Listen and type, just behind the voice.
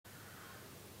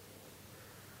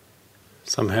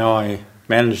Somehow I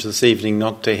managed this evening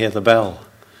not to hear the bell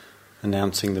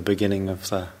announcing the beginning of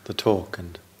the talk,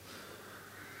 and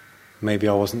maybe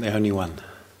I wasn't the only one.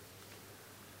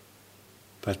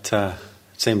 But it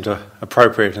seemed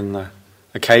appropriate in the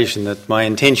occasion that my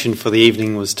intention for the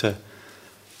evening was to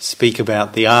speak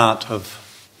about the art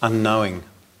of unknowing.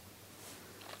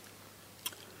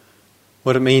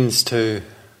 What it means to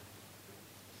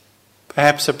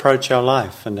perhaps approach our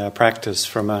life and our practice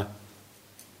from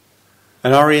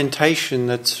an orientation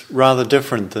that's rather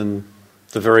different than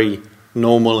the very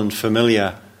normal and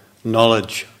familiar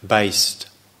knowledge-based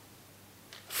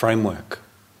framework.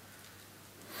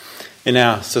 In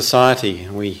our society,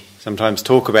 we sometimes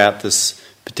talk about this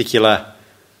particular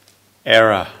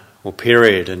era or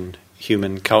period in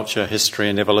human culture, history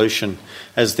and evolution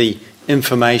as the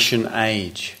information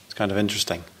age. It's kind of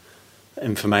interesting.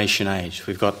 Information age.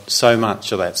 We've got so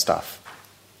much of that stuff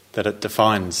that it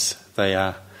defines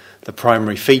the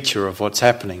primary feature of what's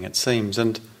happening, it seems.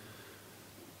 And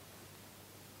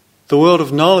the world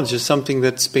of knowledge is something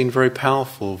that's been very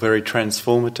powerful, very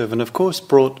transformative, and of course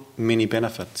brought many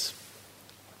benefits.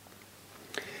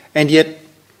 And yet,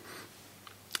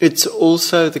 it's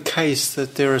also the case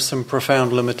that there are some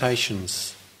profound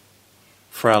limitations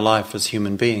for our life as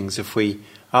human beings if we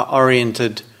are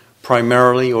oriented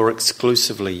primarily or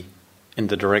exclusively in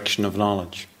the direction of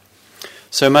knowledge.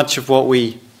 So much of what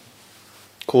we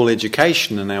call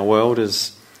education in our world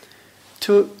is,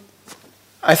 to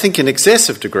I think an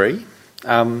excessive degree,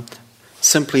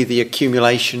 simply the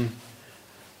accumulation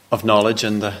of knowledge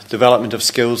and the development of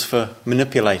skills for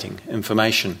manipulating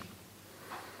information,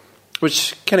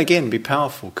 which can again be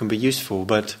powerful, can be useful,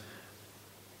 but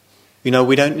we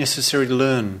don't necessarily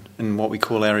learn in what we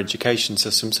call our education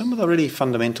system some of the really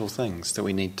fundamental things that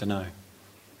we need to know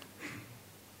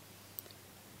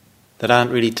that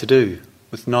aren't really to do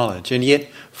with knowledge. And yet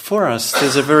for us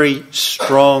there's a very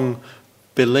strong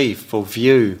belief or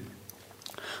view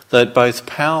that both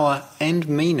power and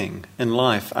meaning in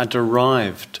life are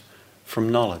derived from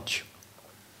knowledge,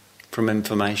 from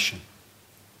information,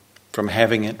 from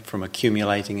having it, from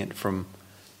accumulating it, from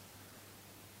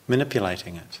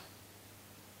manipulating it,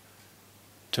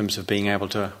 in terms of being able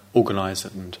to organise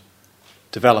it and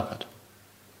develop it.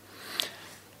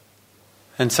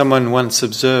 And someone once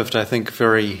observed, I think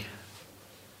very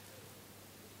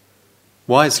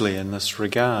wisely in this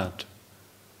regard,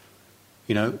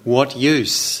 what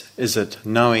use is it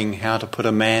knowing how to put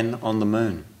a man on the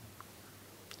moon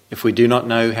if we do not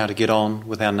know how to get on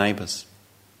with our neighbours?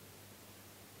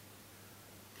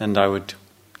 And I would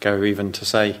go even to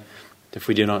say, if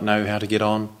we do not know how to get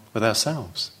on with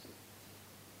ourselves,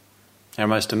 our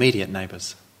most immediate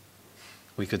neighbours,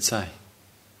 we could say.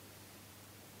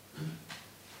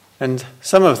 And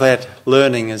some of that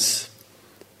learning is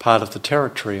part of the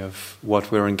territory of what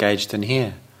we're engaged in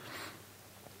here.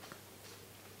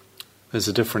 There's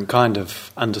a different kind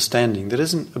of understanding that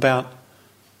isn't about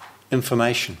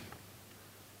information,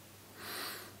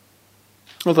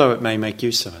 although it may make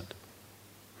use of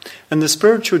it. And the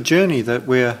spiritual journey that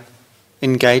we're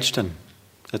engaged in,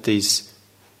 at these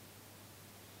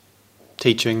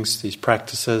teachings, these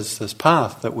practices, this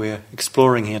path that we're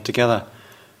exploring here together,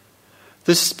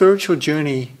 this spiritual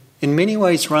journey in many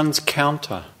ways runs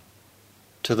counter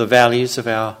to the values of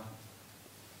our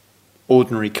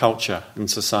ordinary culture and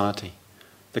society,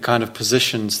 the kind of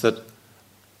positions that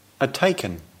are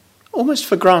taken, almost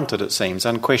for granted it seems,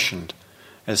 unquestioned,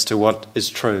 as to what is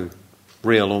true,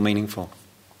 real or meaningful.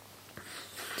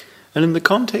 And in the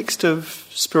context of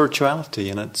spirituality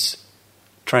and its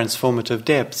transformative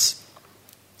depths,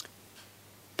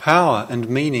 power and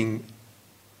meaning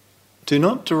do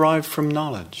not derive from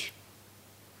knowledge,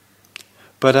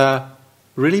 but are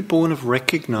really born of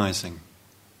recognising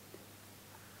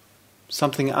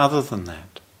something other than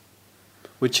that,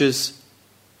 which is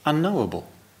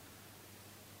unknowable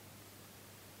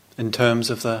in terms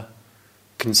of the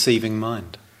conceiving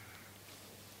mind.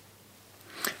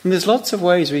 And there's lots of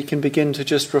ways we can begin to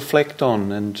just reflect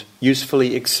on and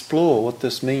usefully explore what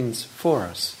this means for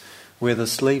us, where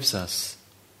this leaves us.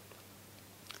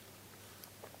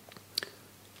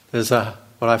 There's what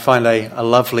I find a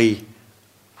lovely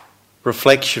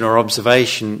reflection or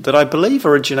observation that I believe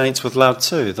originates with Lao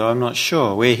Tzu, though I'm not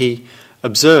sure, where he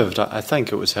observed, I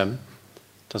think it was him,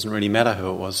 doesn't really matter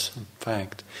who it was, in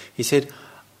fact. He said,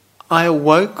 "I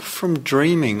awoke from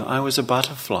dreaming I was a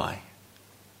butterfly.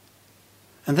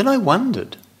 And then I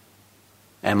wondered,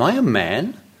 am I a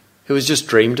man who has just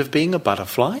dreamed of being a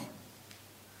butterfly?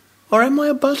 Or am I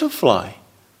a butterfly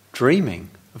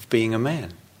dreaming of being a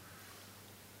man?"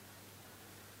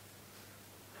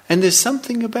 And there's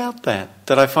something about that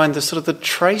I find the sort of the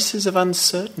traces of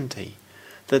uncertainty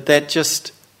that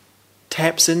just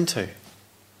taps into.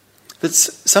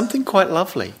 That's something quite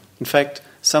lovely. In fact,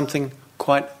 something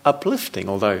quite uplifting,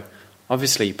 although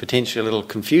obviously potentially a little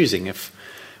confusing if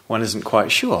one isn't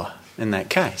quite sure in that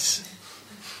case.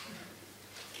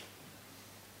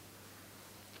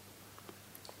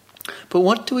 But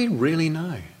what do we really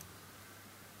know?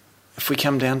 If we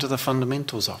come down to the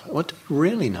fundamentals of it, what do we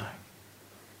really know?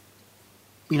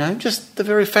 Just the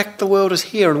very fact the world is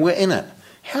here and we're in it.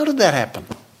 How did that happen?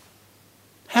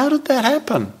 How did that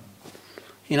happen?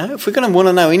 If we're going to want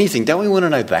to know anything, don't we want to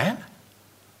know that?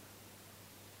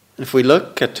 And if we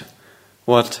look at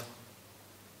what,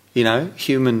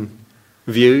 human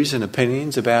views and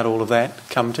opinions about all of that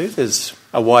come to, there's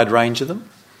a wide range of them.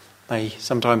 They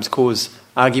sometimes cause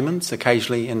arguments,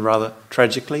 occasionally and rather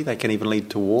tragically. They can even lead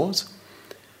to wars.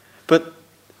 But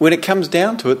when it comes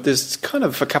down to it, there's kind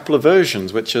of a couple of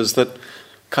versions, which is that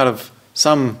kind of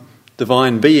some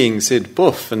divine being said,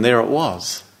 "Boof," and there it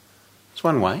was. It's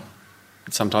one way.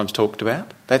 It's sometimes talked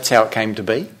about. That's how it came to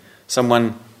be.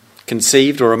 Someone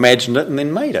conceived or imagined it and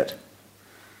then made it.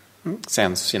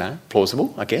 Sounds,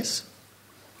 plausible, I guess.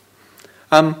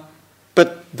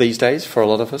 But these days, for a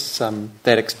lot of us,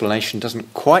 that explanation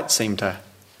doesn't quite seem to,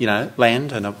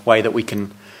 land in a way that we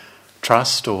can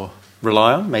trust or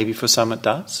rely on. Maybe for some it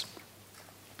does.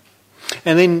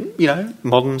 And then,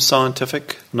 modern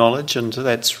scientific knowledge, and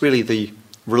that's really the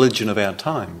religion of our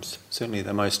times. Certainly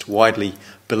the most widely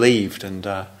believed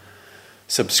and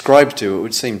subscribed to, it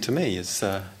would seem to me, is,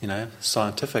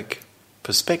 scientific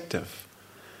perspective.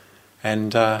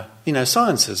 And,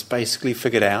 science has basically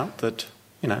figured out that,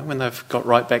 when they've got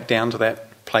right back down to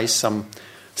that place some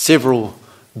several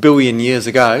billion years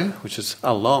ago, which is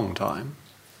a long time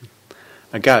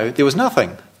ago, there was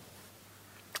nothing.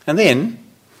 And then,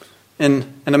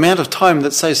 in an amount of time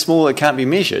that's so small it can't be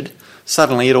measured,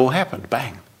 suddenly it all happened.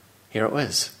 Bang. Here it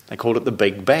was. They called it the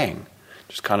Big Bang,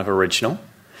 which is kind of original.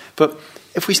 But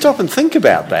if we stop and think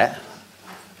about that,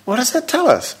 what does that tell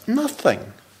us?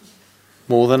 Nothing.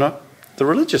 More than the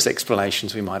religious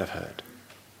explanations we might have heard.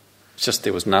 It's just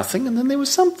there was nothing and then there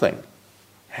was something.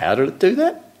 How did it do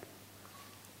that?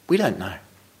 We don't know.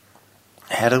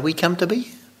 How did we come to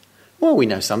be? Well, we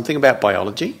know something about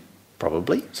biology,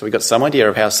 probably. So we got some idea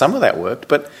of how some of that worked,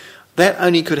 but that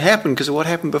only could happen because of what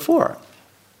happened before it.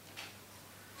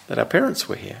 That our parents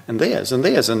were here, and theirs,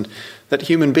 and that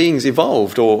human beings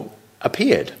evolved or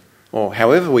appeared, or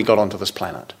however we got onto this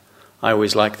planet. I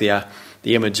always like the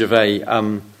image of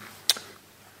a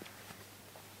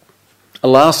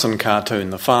Larson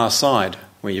cartoon, The Far Side,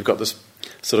 where you've got this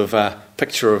sort of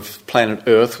picture of planet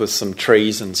Earth with some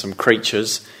trees and some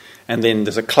creatures, and then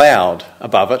there's a cloud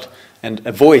above it, and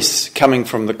a voice coming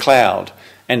from the cloud,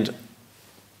 and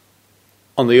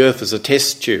on the Earth is a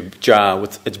test tube jar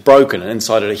it's broken, and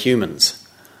inside it are humans.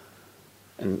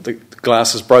 And the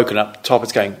glass is broken up top,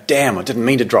 it's going, "Damn, I didn't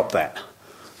mean to drop that."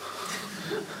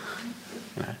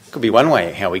 Could be one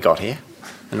way how we got here,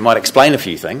 and it might explain a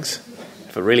few things,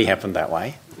 if it really happened that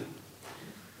way.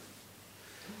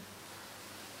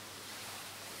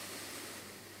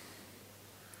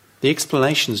 The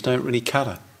explanations don't really cut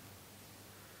it.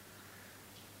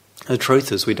 The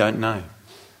truth is we don't know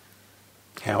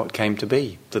how it came to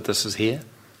be, that this is here,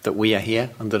 that we are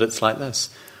here, and that it's like this.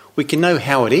 We can know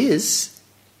how it is,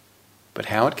 but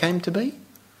how it came to be?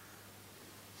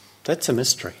 That's a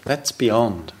mystery. That's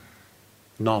beyond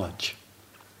knowledge.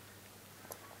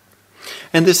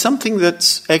 And there's something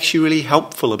that's actually really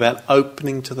helpful about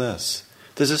opening to this.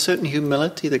 There's a certain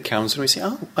humility that comes when we say,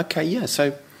 "Oh, okay, yeah,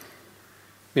 so,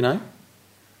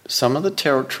 some of the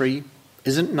territory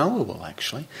isn't knowable,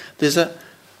 actually." There's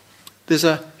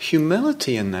a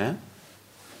humility in that,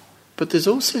 but there's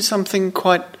also something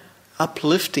quite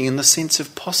uplifting in the sense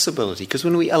of possibility, because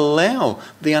when we allow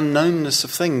the unknownness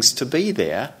of things to be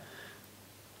there,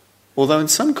 although in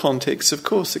some contexts, of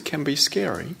course, it can be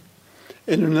scary,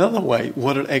 in another way,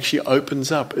 what it actually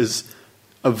opens up is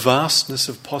a vastness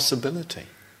of possibility.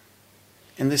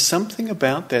 And there's something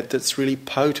about that that's really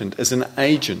potent as an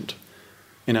agent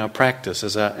in our practice,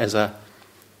 as a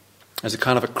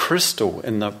kind of a crystal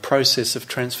in the process of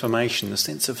transformation, the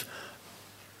sense of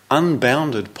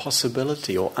unbounded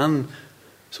possibility, so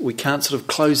we can't sort of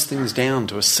close things down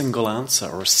to a single answer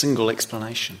or a single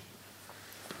explanation.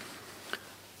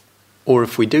 Or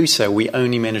if we do so, we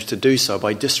only manage to do so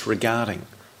by disregarding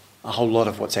a whole lot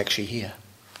of what's actually here.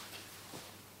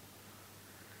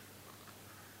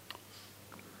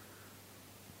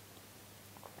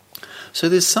 So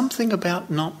there's something about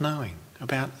not knowing,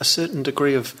 about a certain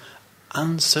degree of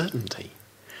uncertainty,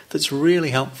 that's really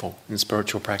helpful in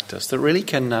spiritual practice, that really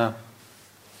can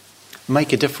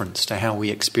make a difference to how we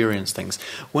experience things.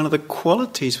 One of the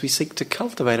qualities we seek to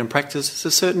cultivate in practice is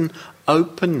a certain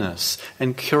openness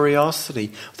and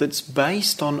curiosity that's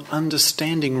based on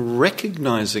understanding,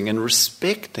 recognizing and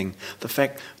respecting the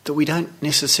fact that we don't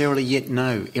necessarily yet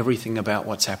know everything about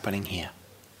what's happening here.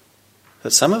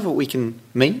 That some of it we can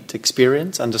meet,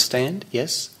 experience, understand,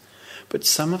 yes, but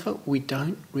some of it we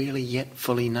don't really yet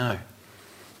fully know.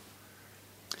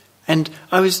 And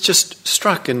I was just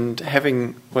struck, and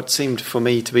having what seemed for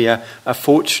me to be a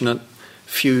fortunate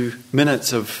few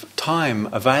minutes of time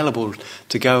available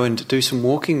to go and do some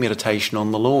walking meditation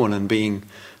on the lawn, and being,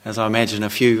 as I imagine a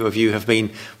few of you have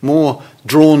been more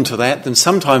drawn to that than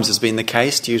sometimes has been the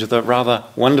case due to the rather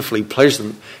wonderfully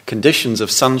pleasant conditions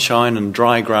of sunshine and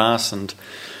dry grass and,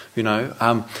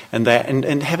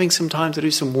 and having some time to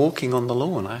do some walking on the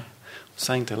lawn. I was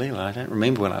saying to Leela, I don't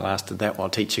remember when I last did that while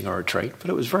teaching a retreat, but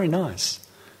it was very nice,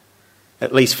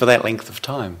 at least for that length of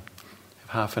time,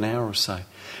 half an hour or so.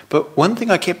 But one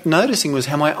thing I kept noticing was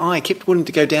how my eye kept wanting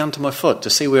to go down to my foot to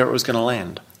see where it was going to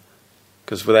land.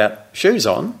 Because without shoes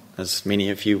on, as many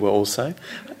of you were also,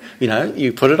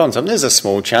 you put it on something, there's a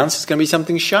small chance there's going to be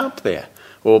something sharp there,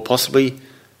 or possibly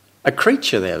a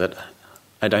creature there that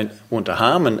I don't want to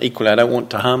harm, and equally I don't want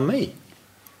to harm me.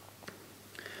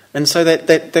 And so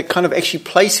that kind of actually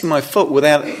placing my foot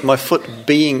without my foot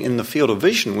being in the field of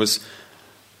vision was,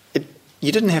 I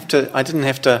didn't have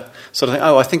to sort of think,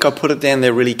 I think I put it down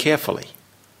there really carefully.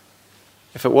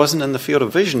 If it wasn't in the field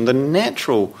of vision, the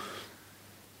natural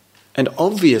and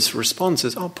obvious response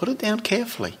is, put it down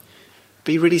carefully.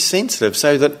 Be really sensitive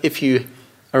so that if you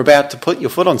are about to put your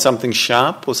foot on something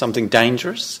sharp or something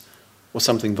dangerous or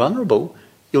something vulnerable,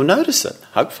 you'll notice it,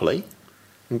 hopefully,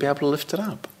 and be able to lift it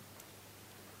up.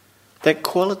 That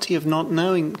quality of not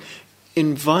knowing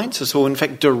invites us, or in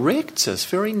fact directs us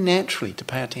very naturally to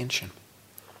pay attention.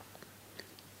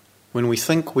 When we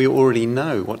think we already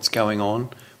know what's going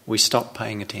on, we stop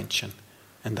paying attention.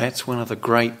 And that's one of the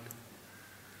great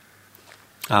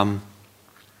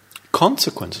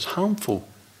consequences, harmful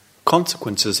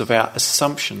consequences of our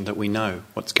assumption that we know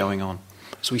what's going on.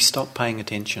 So we stop paying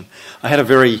attention. I had a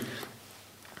very,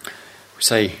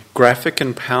 graphic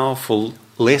and powerful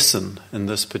lesson in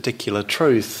this particular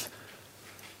truth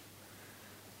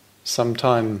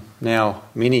sometime now,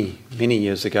 many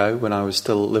years ago, when I was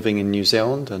still living in New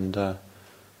Zealand, and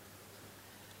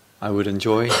I would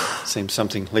enjoy, seems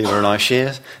something Leela and I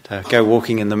share, to go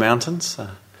walking in the mountains.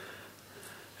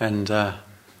 And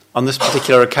on this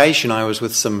particular occasion I was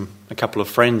with a couple of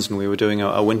friends, and we were doing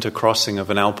a winter crossing of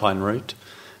an alpine route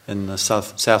in the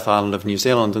South Island of New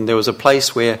Zealand, and there was a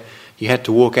place where you had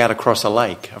to walk out across a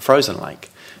lake, a frozen lake,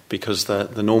 because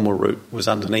the normal route was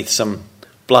underneath some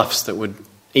bluffs that would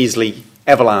easily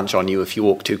avalanche on you if you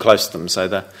walked too close to them. So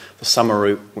the summer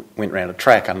route went round a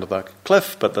track under the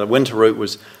cliff, but the winter route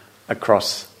was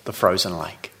across the frozen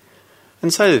lake.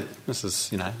 And so this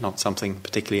is, not something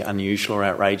particularly unusual or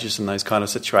outrageous in those kind of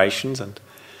situations. And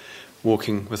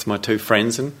walking with my two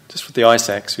friends, and just with the ice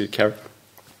axe, we'd carry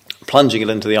plunging it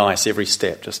into the ice every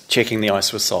step, just checking the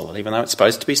ice was solid, even though it's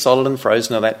supposed to be solid and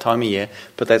frozen at that time of year,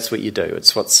 but that's what you do.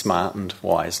 It's what's smart and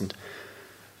wise. And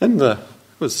it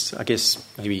was, I guess,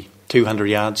 maybe 200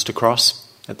 yards to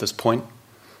cross at this point.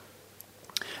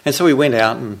 And so we went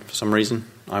out, and for some reason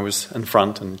I was in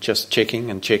front and just checking.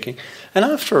 And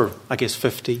after, I guess,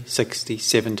 50, 60,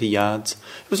 70 yards,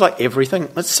 it was like everything,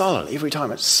 it's solid. Every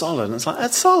time it's solid. And it's like,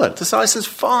 it's solid. This ice is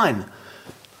fine.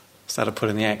 Started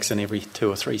putting the axe in every 2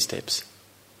 or 3 steps,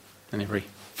 and every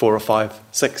 4 or 5,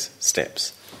 6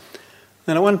 steps.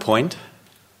 Then at one point,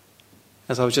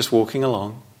 as I was just walking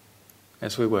along,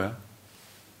 as we were,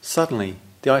 suddenly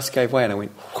the ice gave way and I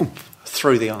went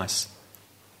through the ice.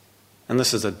 And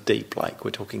this is a deep lake,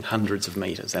 we're talking hundreds of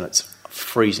metres, and it's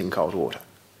freezing cold water.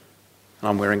 And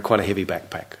I'm wearing quite a heavy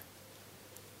backpack.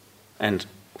 And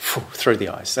through the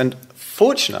ice. And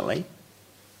fortunately,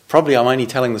 probably I'm only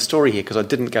telling the story here because I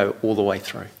didn't go all the way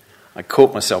through. I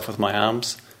caught myself with my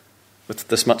arms, with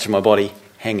this much of my body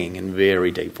hanging in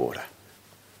very deep water.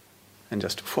 And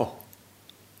just,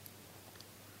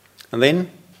 And then,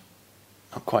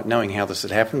 not quite knowing how this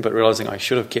had happened, but realising I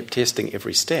should have kept testing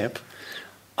every step,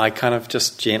 I kind of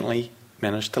just gently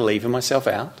managed to lever myself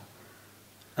out,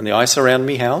 and the ice around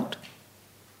me held,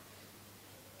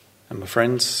 and my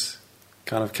friends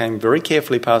kind of came very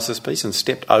carefully past this piece and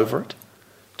stepped over it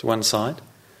to one side,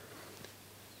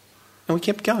 and we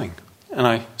kept going, and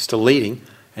I still leading,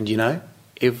 and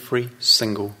every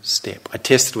single step I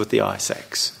tested with the ice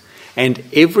axe. And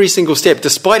every single step,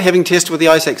 despite having tested with the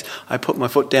ice axe, I put my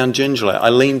foot down gingerly. I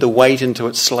leaned the weight into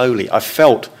it slowly. I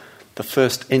felt the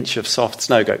first inch of soft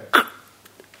snow go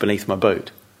beneath my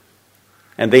boot,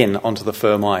 and then onto the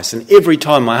firm ice. And every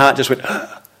time my heart just went,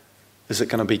 is it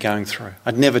going to be going through?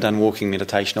 I'd never done walking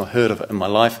meditation or heard of it in my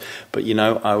life, but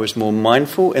I was more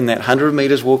mindful in that 100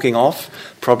 metres walking off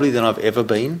probably than I've ever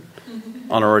been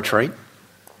on a retreat,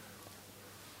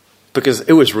 because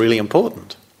it was really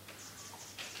important.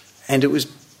 And it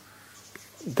was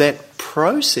that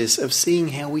process of seeing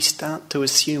how we start to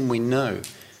assume we know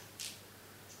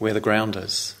where the ground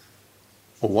is,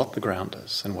 or what the ground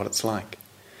is and what it's like.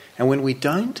 And when we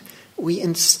don't, we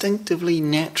instinctively,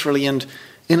 naturally, and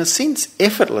in a sense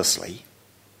effortlessly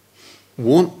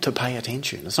want to pay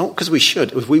attention. It's not because we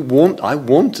should. I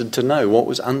wanted to know what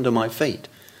was under my feet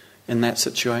in that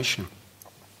situation.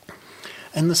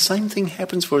 And the same thing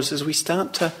happens for us as we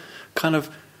start to kind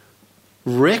of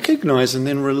recognize and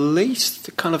then release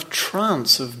the kind of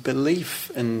trance of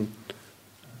belief and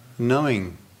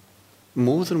knowing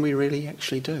more than we really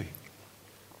actually do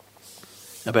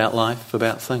about life,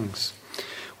 about things.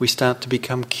 We start to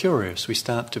become curious, we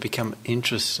start to become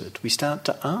interested, we start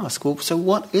to ask, well, so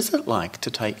what is it like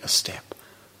to take a step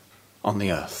on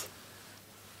the earth?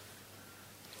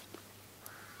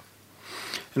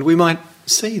 And we might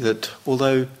see that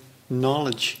although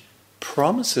knowledge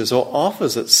promises or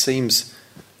offers, it seems,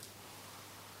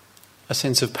 a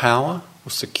sense of power or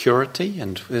security,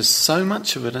 and there's so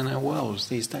much of it in our worlds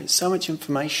these days, so much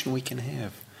information we can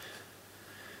have.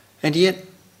 And yet,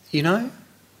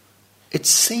 it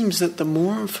seems that the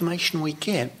more information we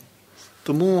get,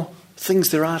 the more things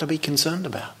there are to be concerned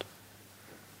about.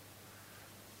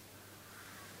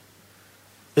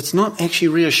 It's not actually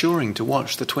reassuring to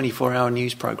watch the 24-hour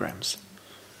news programs.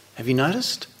 Have you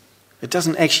noticed? It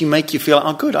doesn't actually make you feel,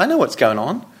 oh good, I know what's going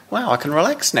on. Wow, I can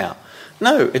relax now.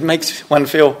 No, it makes one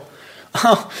feel,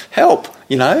 oh, help,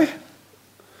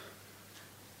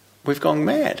 we've gone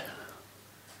mad.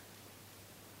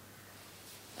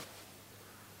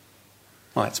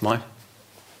 Well, that's my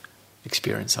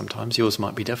experience sometimes. Yours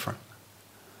might be different.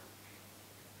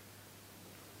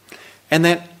 And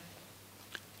that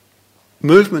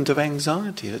movement of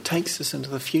anxiety that takes us into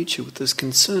the future with this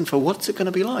concern for what's it going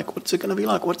to be like? What's it going to be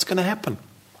like? What's going to happen?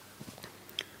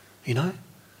 We don't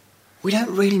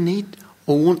really need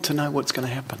or want to know what's going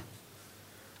to happen.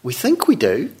 We think we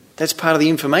do. That's part of the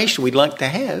information we'd like to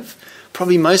have.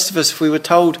 Probably most of us, if we were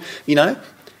told,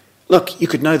 look, you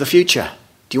could know the future.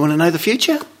 Do you want to know the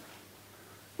future?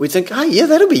 We'd think, oh yeah,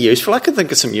 that'll be useful. I could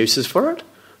think of some uses for it.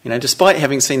 Despite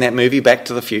having seen that movie Back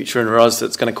to the Future and realised that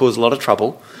it's going to cause a lot of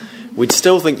trouble, we'd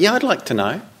still think, yeah, I'd like to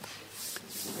know.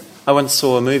 I once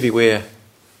saw a movie where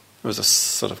it was a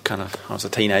sort of I was a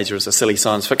teenager, it was a silly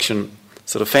science fiction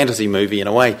sort of fantasy movie in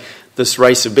a way. This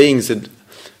race of beings had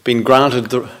been granted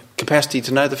the capacity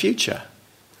to know the future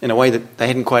in a way that they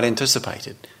hadn't quite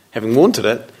anticipated. Having wanted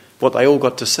it, what they all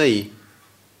got to see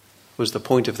was the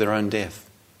point of their own death.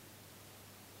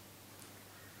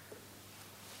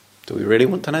 Do we really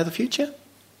want to know the future?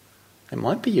 It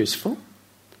might be useful,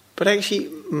 but actually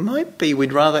might be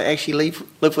we'd rather actually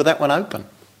live with that one open.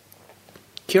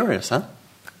 Curious, huh?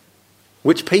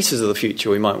 Which pieces of the future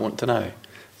we might want to know.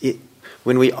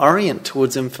 When we orient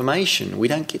towards information, we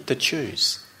don't get to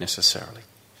choose necessarily.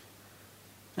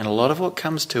 And a lot of what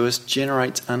comes to us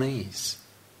generates unease,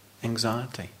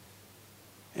 anxiety.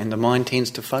 And the mind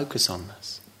tends to focus on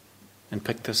this and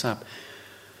pick this up.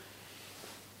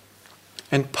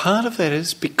 And part of that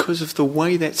is because of the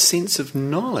way that sense of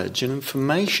knowledge and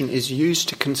information is used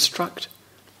to construct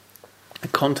a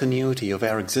continuity of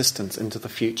our existence into the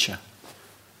future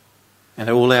and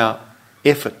all our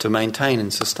effort to maintain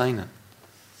and sustain it.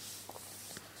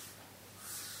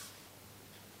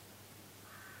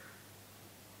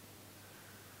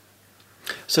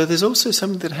 So there's also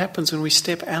something that happens when we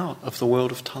step out of the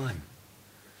world of time.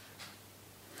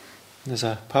 There's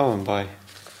a poem by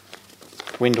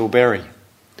Wendell Berry.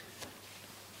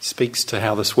 He speaks to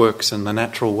how this works in the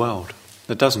natural world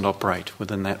that doesn't operate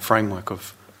within that framework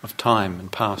of time and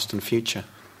past and future.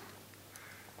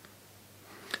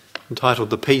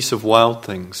 Entitled The Peace of Wild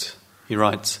Things, he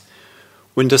writes,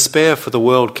 "When despair for the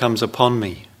world comes upon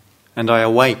me, and I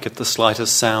awake at the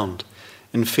slightest sound,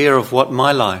 in fear of what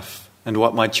my life and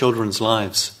what my children's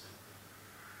lives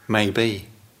may be,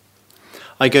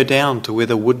 I go down to where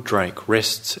the wood drake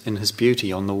rests in his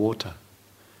beauty on the water,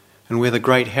 and where the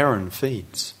great heron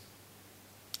feeds.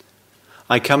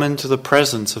 I come into the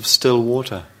presence of still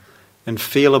water, and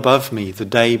feel above me the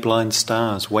day-blind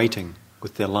stars waiting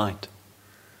with their light.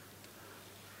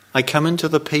 I come into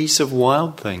the peace of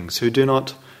wild things who do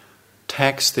not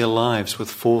tax their lives with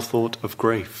forethought of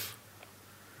grief.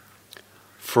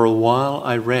 For a while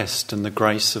I rest in the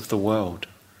grace of the world,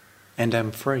 and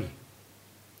am free.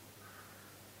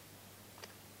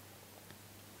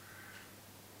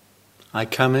 I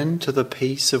come into the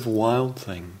peace of wild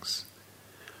things,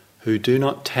 who do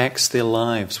not tax their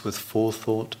lives with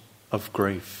forethought of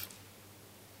grief.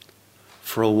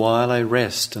 For a while I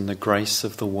rest in the grace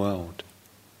of the world,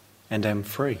 and am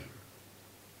free.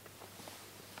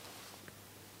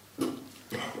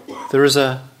 There is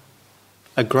a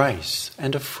grace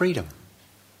and a freedom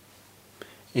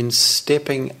in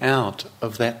stepping out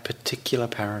of that particular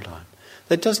paradigm.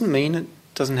 That doesn't mean it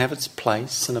doesn't have its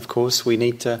place, and of course we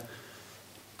need to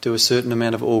do a certain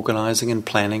amount of organising and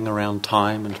planning around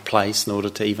time and place in order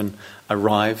to even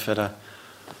arrive at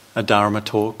a Dharma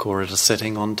talk or at a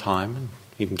sitting on time and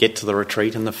even get to the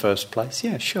retreat in the first place.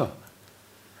 Yeah, sure.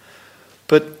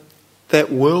 But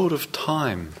that world of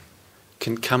time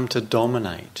can come to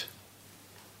dominate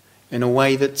in a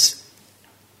way that's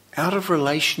out of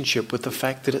relationship with the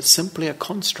fact that it's simply a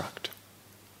construct.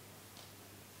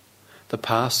 The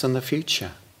past and the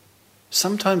future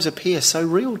sometimes appear so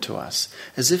real to us,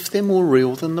 as if they're more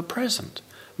real than the present,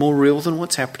 more real than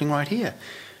what's happening right here.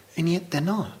 And yet they're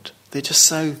not. They're just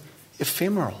so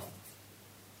ephemeral.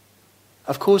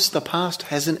 Of course, the past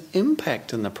has an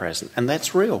impact in the present, and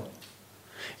that's real.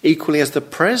 Equally as the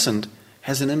present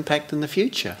has an impact in the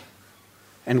future.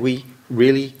 And we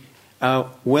really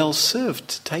are well served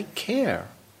to take care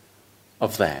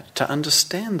of that, to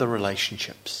understand the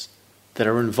relationships that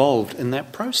are involved in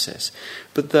that process.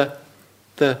 But the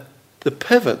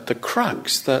pivot, the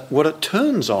crux, what it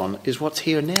turns on is what's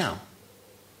here now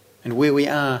and where we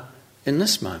are in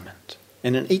this moment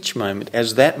and in each moment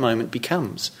as that moment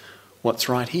becomes what's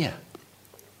right here.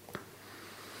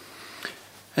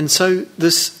 And so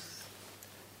this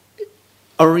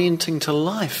orienting to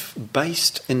life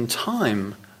based in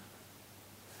time,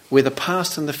 where the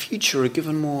past and the future are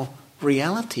given more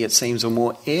reality, it seems, or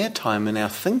more airtime in our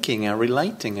thinking, our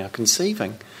relating, our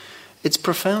conceiving, it's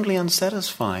profoundly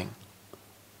unsatisfying.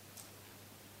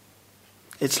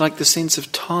 It's like the sense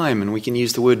of time, and we can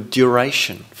use the word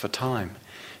duration for time.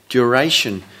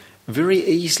 Duration very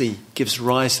easily gives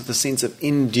rise to the sense of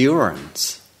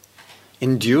endurance.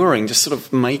 Enduring, just sort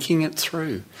of making it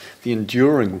through. The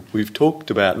enduring we've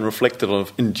talked about and reflected on,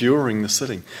 of enduring the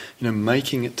sitting,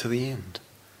 making it to the end.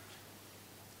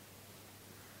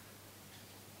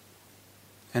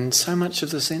 And so much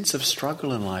of the sense of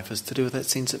struggle in life is to do with that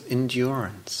sense of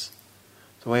endurance,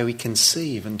 the way we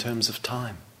conceive in terms of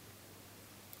time.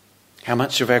 How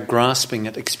much of our grasping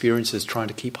at experiences trying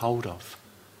to keep hold of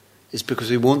is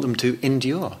because we want them to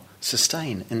endure,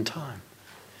 sustain in time.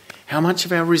 How much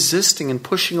of our resisting and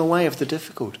pushing away of the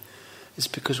difficult is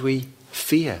because we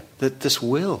fear that this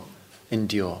will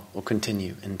endure or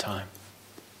continue in time.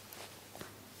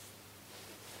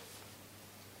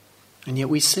 And yet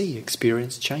we see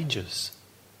experience changes.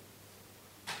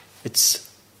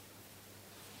 It's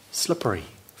slippery,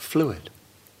 fluid,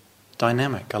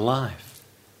 dynamic, alive.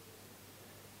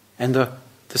 And the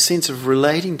sense of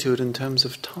relating to it in terms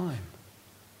of time.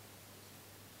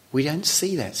 We don't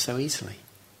see that so easily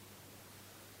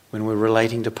when we're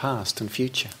relating to past and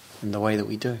future in the way that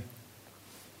we do.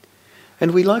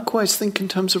 And we likewise think in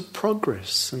terms of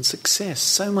progress and success,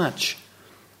 so much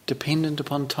dependent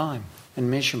upon time and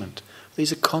measurement.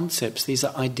 These are concepts, these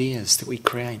are ideas that we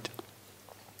create.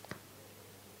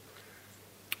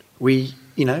 We,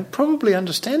 probably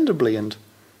understandably and,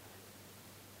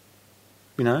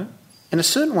 in a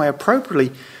certain way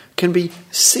appropriately, can be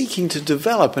seeking to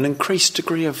develop an increased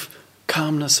degree of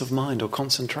calmness of mind or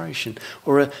concentration,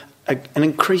 or an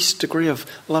increased degree of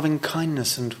loving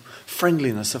kindness and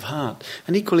friendliness of heart,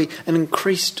 and equally an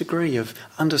increased degree of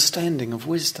understanding of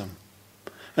wisdom.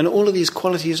 And all of these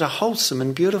qualities are wholesome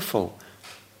and beautiful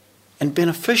and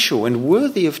beneficial and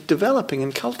worthy of developing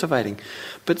and cultivating.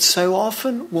 But so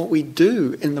often what we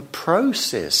do in the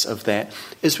process of that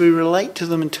is we relate to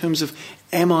them in terms of,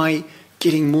 am I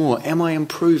getting more? Am I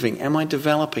improving? Am I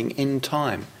developing in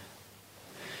time?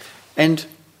 And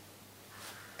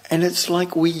it's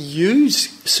like we use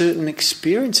certain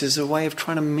experiences as a way of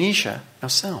trying to measure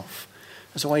ourselves,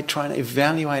 as a way of trying to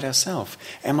evaluate ourselves.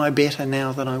 Am I better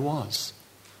now than I was?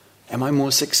 Am I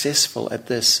more successful at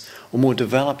this or more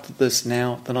developed at this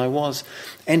now than I was?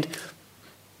 And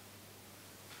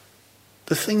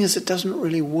the thing is, it doesn't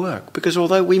really work, because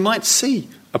although we might see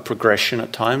a progression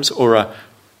at times or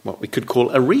what we could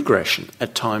call a regression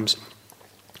at times,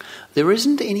 there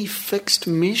isn't any fixed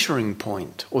measuring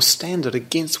point or standard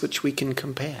against which we can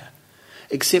compare,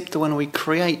 except the one we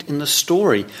create in the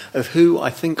story of who I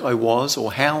think I was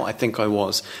or how I think I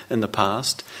was in the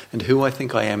past, and who I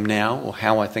think I am now or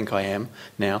how I think I am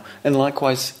now, and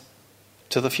likewise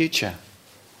to the future.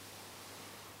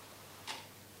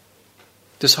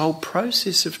 This whole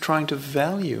process of trying to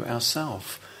value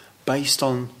ourselves based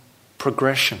on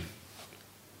progression.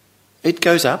 It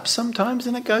goes up sometimes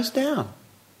and it goes down.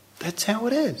 That's how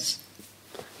it is.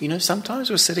 Sometimes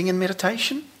we're sitting in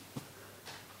meditation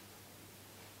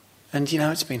and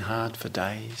it's been hard for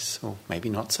days, or maybe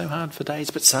not so hard for days,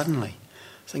 but suddenly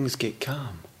things get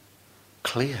calm,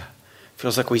 clear.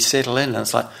 Feels like we settle in and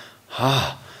it's like,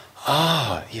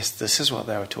 yes, this is what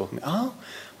they were talking about.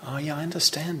 Oh, yeah, I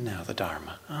understand now the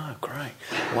Dharma. Oh, great.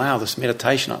 Wow, this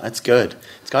meditation, that's good.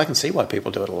 I can see why people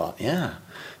do it a lot. Yeah,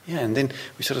 and then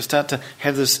we sort of start to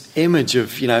have this image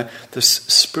of, this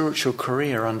spiritual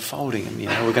career unfolding. And,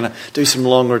 we're going to do some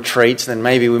long retreats, then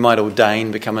maybe we might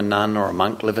ordain, become a nun or a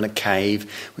monk, live in a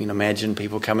cave. We can imagine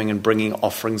people coming and bringing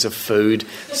offerings of food,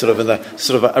 sort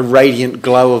of a radiant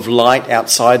glow of light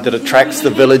outside that attracts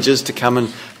the villagers to come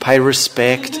and pay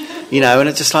respect, and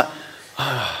it's just like,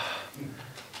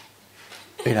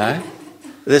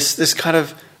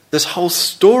 this whole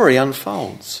story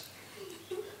unfolds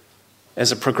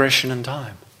as a progression in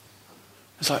time.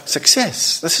 It's like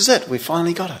success. This is it. We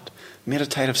finally got it.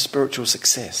 Meditative spiritual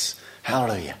success.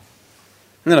 Hallelujah.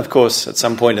 And then, of course, at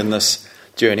some point in this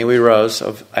journey, we realised,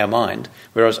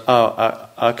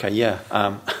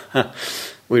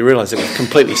 we realise that we're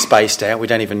completely spaced out. We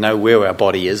don't even know where our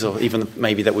body is, or even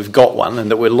maybe that we've got one, and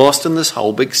that we're lost in this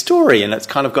whole big story. And it's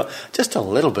kind of got just a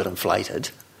little bit inflated,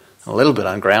 a little bit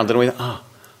ungrounded, and we think,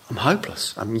 I'm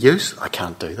hopeless. I'm useless. I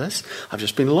can't do this. I've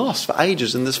just been lost for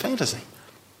ages in this fantasy.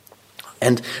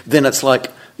 And then it's like,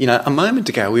 a moment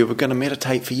ago we were going to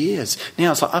meditate for years.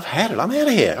 Now it's like, I've had it. I'm out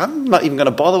of here. I'm not even going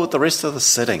to bother with the rest of the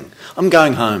sitting. I'm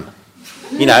going home.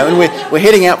 And we're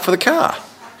heading out for the car.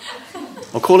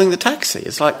 Or calling the taxi.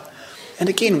 It's like, and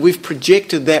again, we've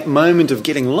projected that moment of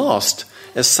getting lost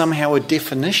as somehow a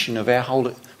definition of our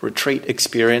whole retreat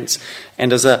experience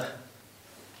and as a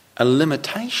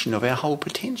limitation of our whole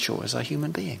potential as a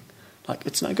human being. Like,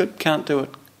 it's no good, can't do it.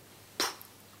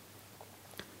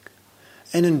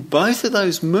 And in both of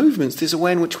those movements, there's a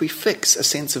way in which we fix a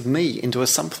sense of me into a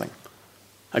something.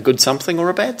 A good something or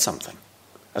a bad something.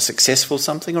 A successful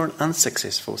something or an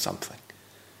unsuccessful something.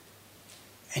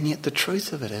 And yet the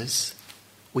truth of it is,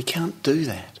 we can't do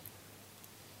that.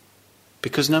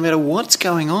 Because no matter what's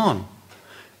going on,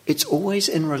 it's always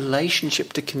in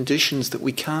relationship to conditions that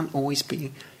we can't always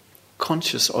be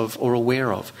conscious of or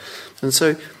aware of. And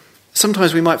so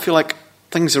sometimes we might feel like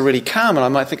things are really calm and I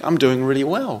might think I'm doing really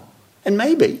well. And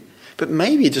maybe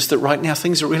just that right now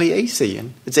things are really easy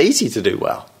and it's easy to do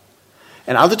well.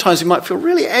 And other times we might feel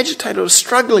really agitated or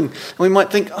struggling and we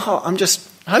might think, I'm just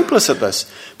hopeless at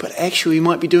this. But actually we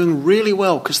might be doing really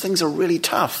well because things are really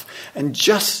tough, and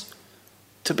just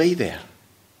to be there.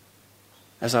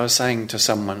 As I was saying to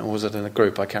someone, or was it in a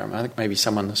group, I can't remember, I think maybe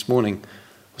someone this morning,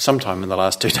 or sometime in the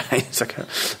last 2 days,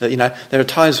 there are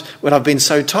times when I've been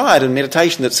so tired in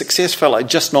meditation that success felt like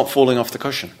just not falling off the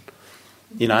cushion.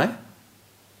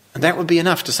 And that would be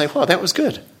enough to say, wow, that was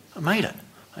good. I made it.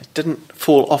 I didn't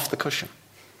fall off the cushion.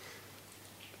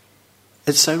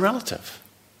 It's so relative.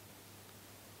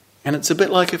 And it's a bit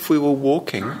like if we were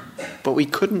walking, but we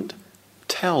couldn't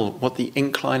tell what the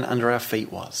incline under our feet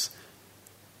was.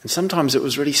 And sometimes it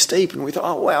was really steep and we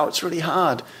thought, wow, it's really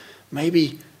hard.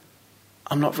 Maybe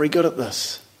I'm not very good at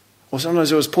this. Or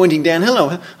sometimes it was pointing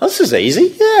downhill. This is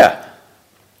easy, yeah.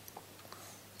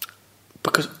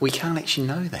 Because we can't actually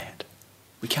know that.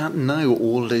 We can't know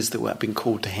all it is that we're being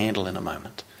called to handle in a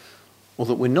moment, or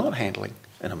that we're not handling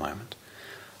in a moment.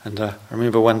 And I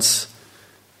remember once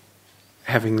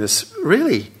having this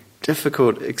really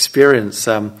difficult experience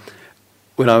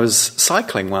when I was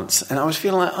cycling once, and I was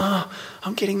feeling like,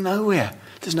 I'm getting nowhere.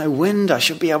 There's no wind. I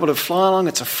should be able to fly along.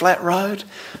 It's a flat road,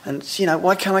 and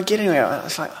why can't I get anywhere?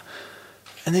 It's like,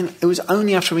 and then it was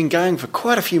only after we'd been going for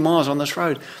quite a few miles on this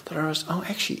road that I realised,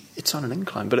 actually, it's on an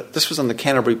incline. But this was on the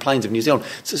Canterbury Plains of New Zealand.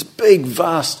 It's this big,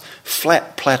 vast,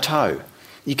 flat plateau.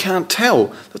 You can't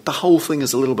tell that the whole thing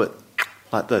is a little bit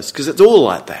like this, because it's all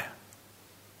like that.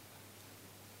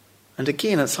 And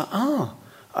again, it's like, I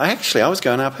was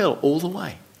going uphill all the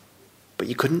way. But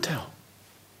you couldn't tell.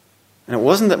 And it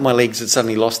wasn't that my legs had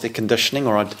suddenly lost their conditioning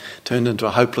or I'd turned into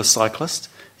a hopeless cyclist.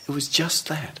 It was just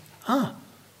that.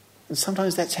 And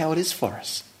sometimes that's how it is for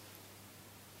us.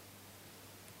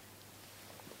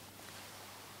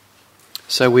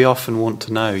 So we often want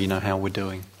to know, how we're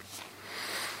doing.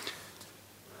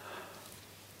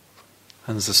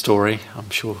 And there's a story, I'm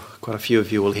sure quite a few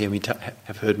of you will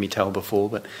have heard me tell before,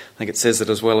 but I think it says it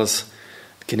as well as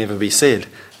it can ever be said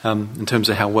in terms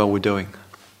of how well we're doing.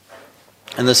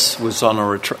 And this was on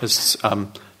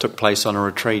took place on a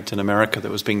retreat in America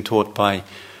that was being taught by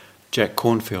Jack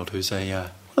Cornfield, who's a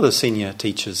one of the senior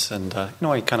teachers and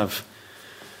kind of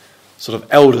sort of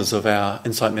elders of our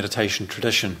insight meditation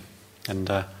tradition.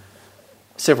 And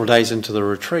several days into the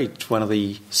retreat, one of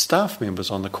the staff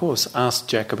members on the course asked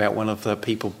Jack about one of the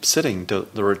people sitting to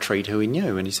the retreat who he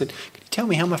knew, and he said, "Can you tell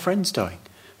me how my friend's doing?"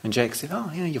 And Jack said,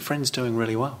 "Oh, yeah, your friend's doing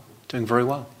really well, doing very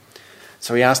well."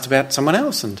 So he asked about someone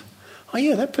else, and, "Oh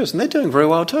yeah, that person, they're doing very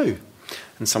well too."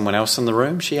 And someone else in the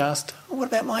room, she asked, "Oh, what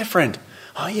about my friend?"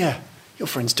 "Oh yeah, your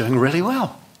friend's doing really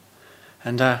well."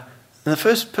 And the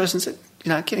first person said,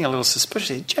 getting a little suspicious,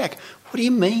 said, "Jack, what do you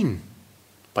mean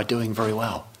by doing very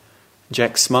well?" And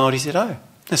Jack smiled, he said, "Oh,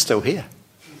 they're still here."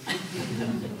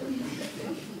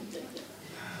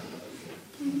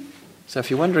 So if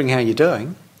you're wondering how you're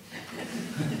doing,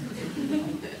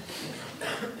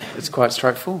 it's quite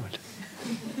straightforward.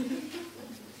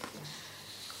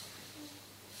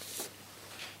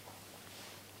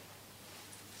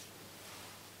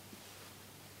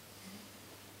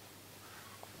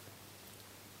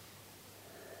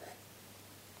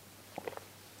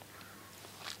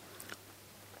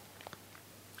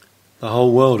 The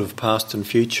whole world of past and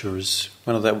future is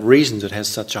one of the reasons it has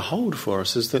such a hold for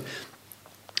us, is that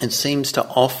it seems to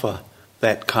offer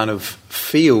that kind of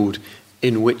field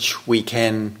in which we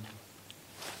can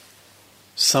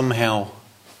somehow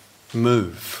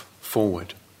move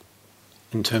forward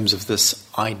in terms of this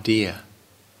idea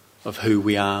of who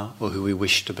we are or who we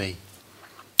wish to be.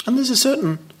 And there's a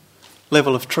certain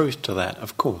level of truth to that,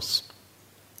 of course.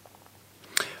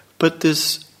 But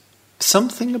there's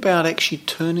something about actually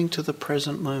turning to the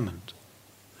present moment,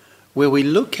 where we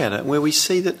look at it, where we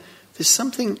see that there's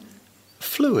something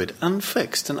fluid,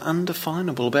 unfixed and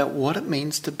undefinable about what it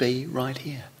means to be right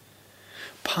here.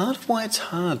 Part of why it's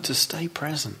hard to stay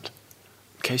present,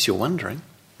 in case you're wondering,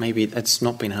 maybe it's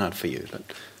not been hard for you, but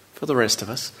for the rest of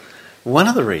us, one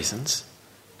of the reasons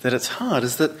that it's hard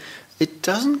is that it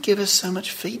doesn't give us so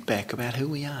much feedback about who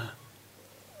we are.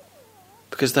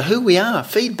 Because the who we are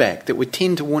feedback that we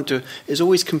tend to want to is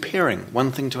always comparing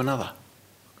one thing to another.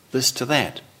 This to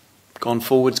that. Gone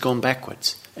forwards, gone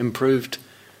backwards. Improved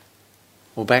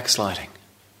or backsliding.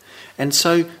 And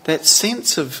so that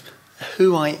sense of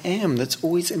who I am that's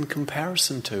always in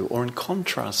comparison to or in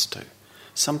contrast to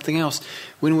something else,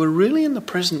 when we're really in the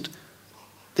present,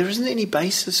 there isn't any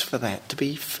basis for that to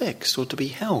be fixed or to be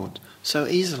held so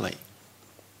easily.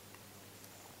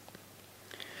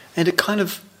 And it kind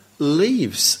of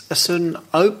leaves a certain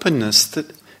openness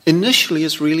that initially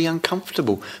is really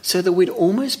uncomfortable, so that we'd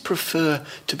almost prefer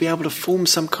to be able to form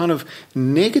some kind of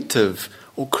negative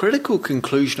or critical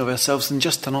conclusion of ourselves than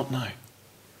just to not know.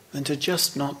 And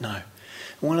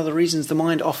one of the reasons the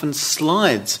mind often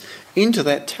slides into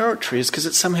that territory is because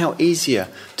it's somehow easier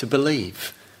to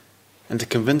believe and to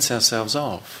convince ourselves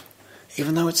of,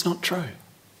 even though it's not true,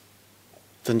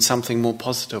 than something more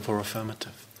positive or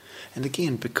affirmative. And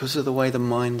again, because of the way the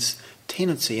mind's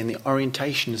tendency and the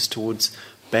orientation is towards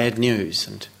bad news,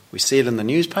 and we see it in the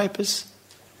newspapers,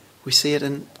 we see it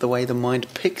in the way the mind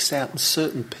picks out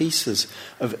certain pieces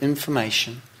of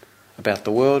information about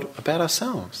the world, about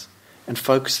ourselves, and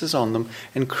focuses on them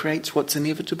and creates what's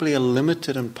inevitably a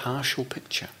limited and partial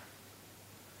picture.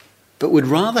 But we'd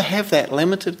rather have that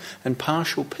limited and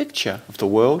partial picture of the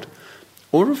world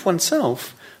or of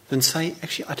oneself than say,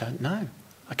 actually, I don't know.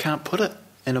 I can't put it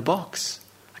in a box.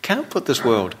 I can't put this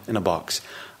world in a box.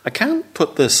 I can't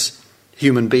put this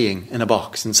human being in a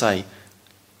box and say,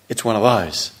 it's one of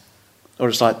those, or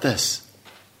it's like this.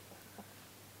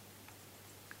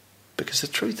 Because the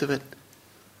truth of it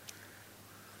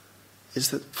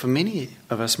is that for many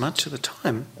of us, much of the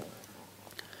time,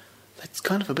 that's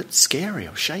kind of a bit scary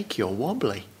or shaky or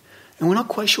wobbly. And we're not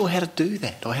quite sure how to do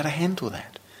that or how to handle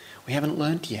that. We haven't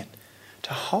learnt yet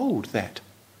to hold that,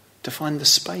 to find the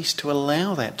space to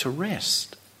allow that to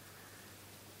rest.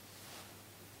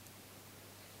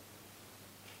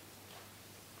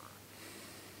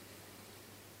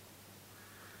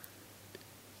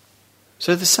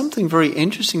 So there's something very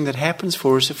interesting that happens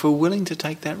for us if we're willing to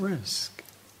take that risk.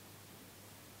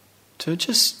 To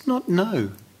just not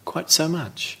know quite so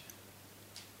much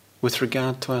with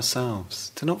regard to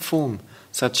ourselves. To not form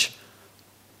such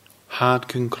hard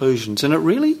conclusions. And it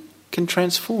really can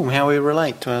transform how we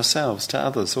relate to ourselves, to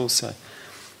others also.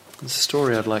 There's a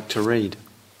story I'd like to read.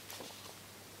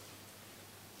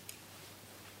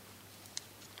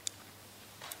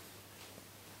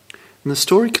 And the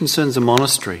story concerns a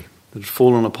monastery that had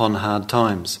fallen upon hard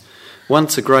times.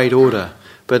 Once a great order,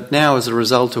 but now as a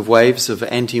result of waves of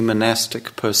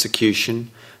anti-monastic persecution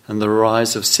and the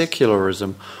rise of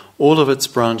secularism, all of its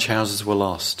branch houses were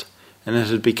lost, and it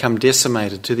had become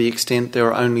decimated to the extent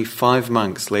there are only 5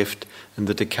 monks left in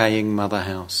the decaying mother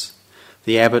house.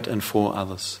 the abbot and 4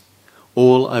 others,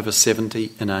 all over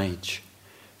 70 in age.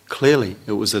 Clearly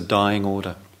it was a dying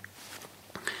order.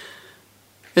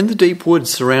 In the deep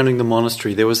woods surrounding the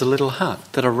monastery there was a little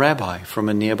hut that a rabbi from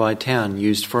a nearby town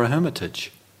used for a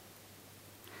hermitage.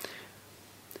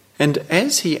 And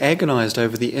as he agonized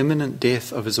over the imminent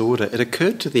death of his order, it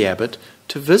occurred to the abbot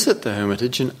to visit the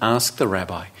hermitage and ask the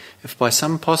rabbi if by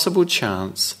some possible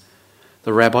chance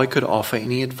the rabbi could offer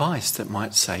any advice that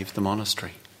might save the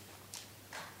monastery.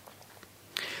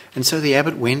 And so the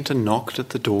abbot went and knocked at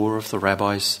the door of the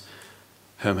rabbi's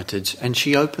hermitage, and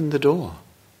she opened the door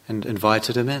and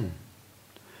invited him in.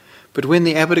 But when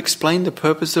the abbot explained the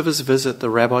purpose of his visit, the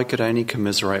rabbi could only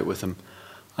commiserate with him.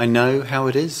 "I know how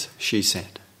it is," she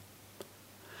said.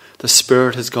 "The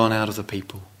spirit has gone out of the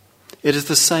people. It is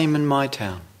the same in my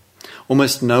town.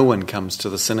 Almost no one comes to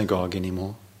the synagogue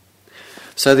anymore."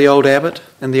 So the old abbot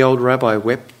and the old rabbi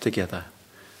wept together.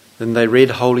 Then they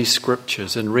read holy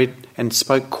scriptures and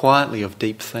spoke quietly of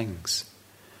deep things.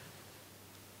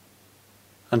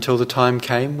 Until the time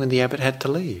came when the abbot had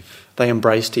to leave. They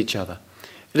embraced each other.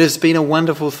 "It has been a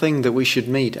wonderful thing that we should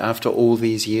meet after all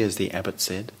these years," the abbot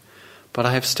said, "but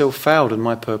I have still failed in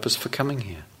my purpose for coming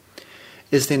here.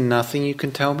 Is there nothing you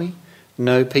can tell me?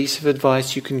 No piece of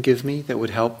advice you can give me that would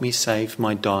help me save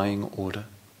my dying order?"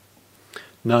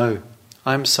 "No,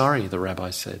 I am sorry," the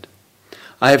rabbi said.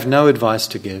 "I have no advice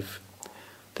to give.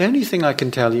 The only thing I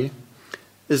can tell you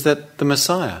is that the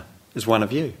Messiah is one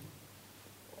of you."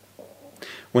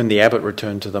 When the abbot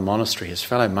returned to the monastery, his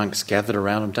fellow monks gathered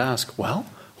around him to ask, "Well,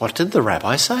 what did the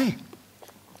rabbi say?"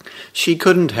 "She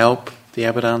couldn't help," the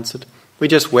abbot answered. "We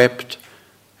just wept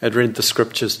and read the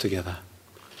scriptures together.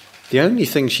 The only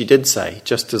thing she did say,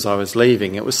 just as I was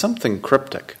leaving, it was something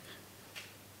cryptic,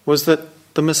 was that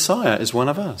the Messiah is one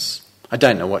of us. I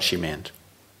don't know what she meant."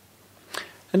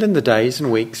 And in the days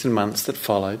and weeks and months that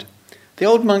followed, the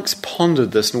old monks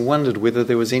pondered this and wondered whether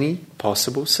there was any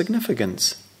possible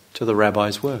significance to the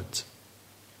rabbi's words.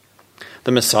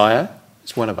 The Messiah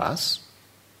is one of us.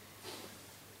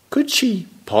 Could she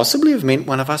possibly have meant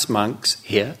one of us monks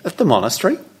here at the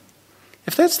monastery?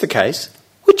 If that's the case,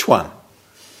 which one?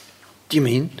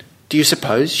 Do you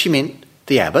suppose she meant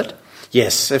the abbot?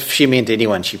 Yes, if she meant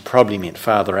anyone, she probably meant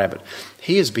Father Abbot.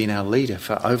 He has been our leader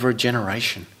for over a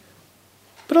generation.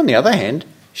 But on the other hand,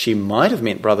 she might have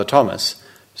meant Brother Thomas.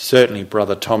 Certainly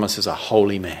Brother Thomas is a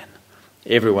holy man.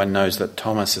 Everyone knows that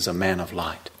Thomas is a man of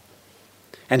light.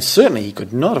 And certainly he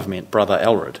could not have meant Brother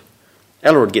Elred.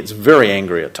 Elred gets very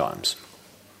angry at times.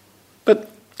 But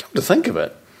come to think of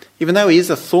it, even though he is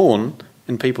a thorn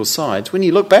in people's sides, when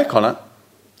you look back on it,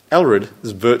 Elred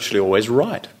is virtually always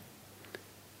right.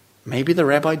 Maybe the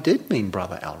rabbi did mean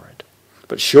Brother Elred,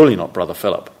 but surely not Brother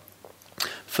Philip.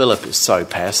 Philip is so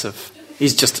passive.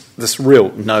 He's just this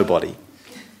real nobody.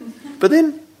 But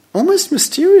then, almost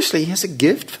mysteriously, he has a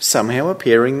gift for somehow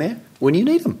appearing there when you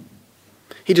need him.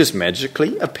 He just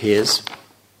magically appears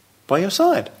by your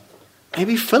side.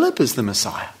 Maybe Philip is the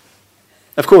Messiah.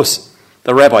 Of course,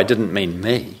 the rabbi didn't mean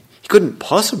me. He couldn't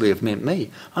possibly have meant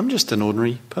me. I'm just an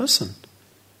ordinary person.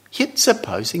 Yet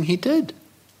supposing he did.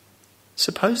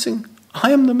 Supposing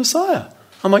I am the Messiah.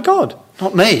 Oh my God,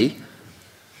 not me.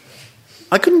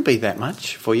 I couldn't be that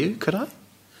much for you, could I?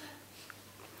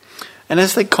 And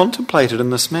as they contemplated in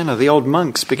this manner, the old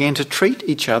monks began to treat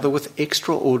each other with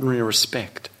extraordinary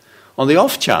respect, on the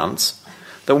off chance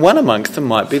that one amongst them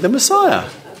might be the Messiah.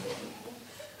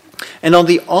 And on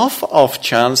the off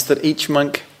chance that each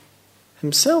monk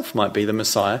himself might be the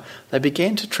Messiah, they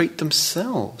began to treat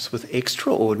themselves with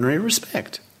extraordinary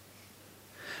respect.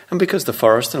 And because the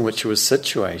forest in which it was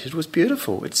situated was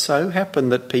beautiful, it so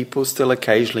happened that people still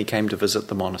occasionally came to visit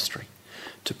the monastery,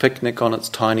 to picnic on its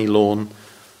tiny lawn,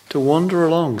 to wander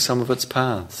along some of its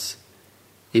paths,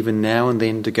 even now and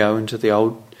then to go into the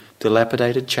old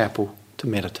dilapidated chapel to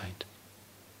meditate.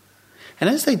 And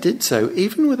as they did so,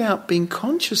 even without being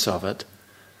conscious of it,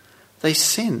 they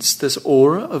sensed this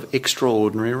aura of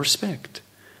extraordinary respect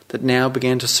that now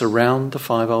began to surround the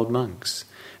 5 old monks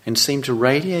and seemed to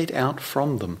radiate out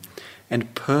from them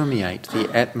and permeate the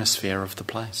atmosphere of the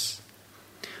place.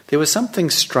 There was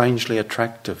something strangely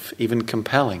attractive, even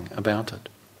compelling, about it.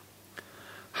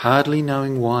 Hardly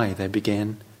knowing why, they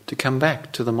began to come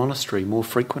back to the monastery more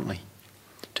frequently,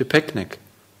 to picnic,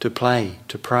 to play,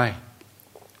 to pray.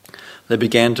 They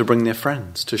began to bring their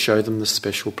friends to show them the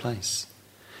special place.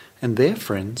 And their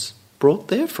friends brought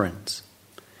their friends.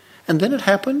 And then it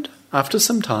happened, after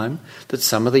some time, that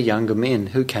some of the younger men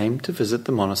who came to visit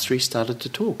the monastery started to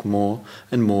talk more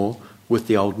and more with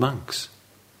the old monks.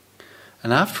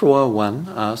 And after a while, one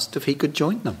asked if he could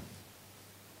join them.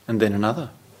 And then another.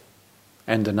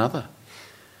 And another.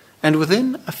 And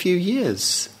within a few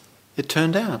years, it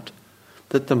turned out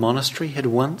that the monastery had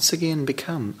once again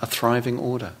become a thriving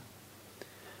order.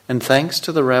 And thanks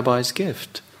to the rabbi's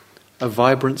gift, a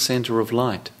vibrant centre of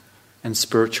light and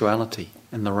spirituality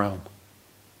in the realm.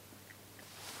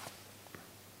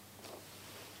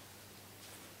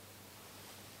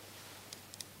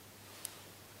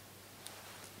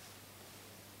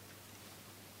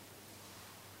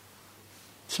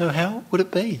 So how would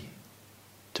it be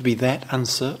to be that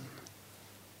uncertain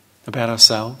about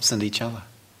ourselves and each other?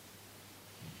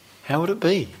 How would it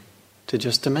be to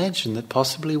just imagine that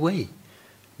possibly we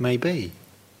may be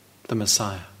the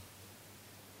Messiah,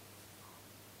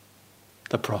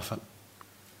 the prophet,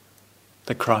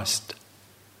 the Christ,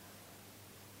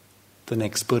 the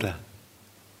next Buddha?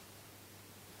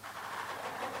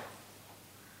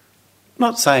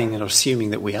 Not saying and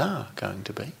assuming that we are going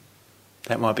to be.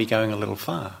 That might be going a little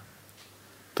far.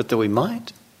 But that we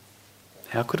might,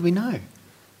 how could we know?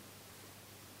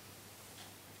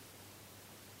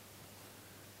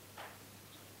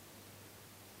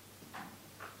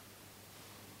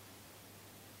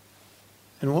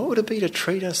 And what would it be to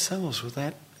treat ourselves with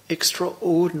that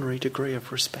extraordinary degree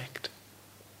of respect?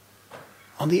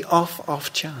 On the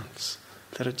off chance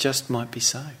that it just might be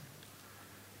so.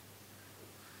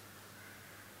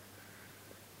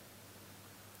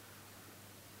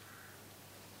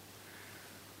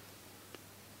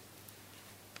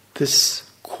 This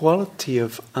quality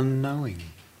of unknowing,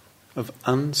 of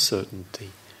uncertainty,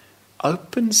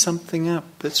 opens something up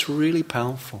that's really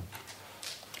powerful.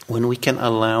 When we can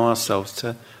allow ourselves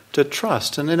to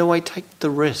trust and in a way take the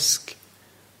risk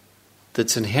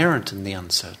that's inherent in the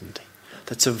uncertainty,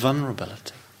 that's a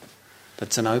vulnerability,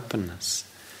 that's an openness,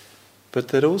 but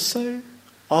that also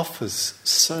offers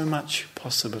so much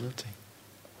possibility.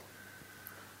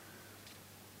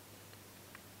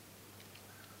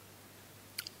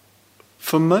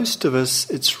 For most of us,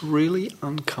 it's really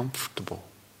uncomfortable.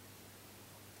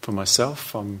 For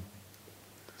myself, I'm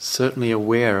certainly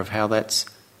aware of how that's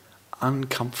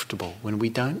uncomfortable when we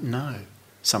don't know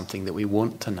something that we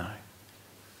want to know.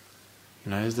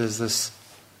 You know, there's this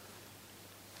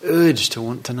urge to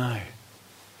want to know,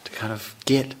 to kind of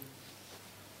get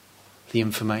the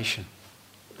information.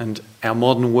 And our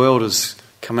modern world has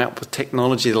come out with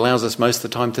technology that allows us most of the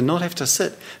time to not have to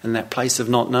sit in that place of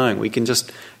not knowing. We can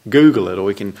just Google it, or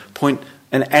we can point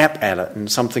an app at it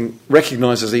and something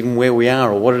recognises even where we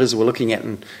are or what it is we're looking at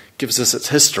and gives us its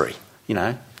history, you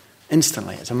know,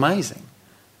 instantly. It's amazing.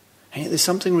 And yet there's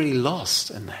something really lost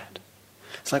in that.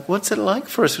 It's like, what's it like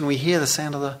for us when we hear the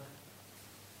sound of the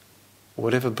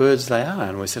whatever birds they are,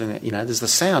 and we're sitting there, you know, there's the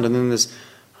sound, and then there's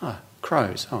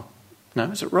crows. Oh, no,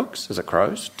 is it rooks? Is it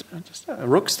crows? Are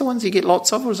rooks the ones you get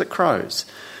lots of, or is it crows?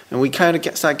 And we kind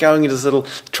of start going into this little,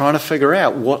 trying to figure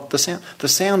out what the sound. The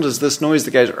sound is this noise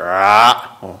that goes,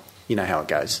 rah, or you know how it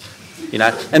goes. You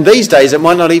know, and these days it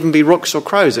might not even be rooks or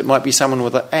crows. It might be someone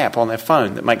with an app on their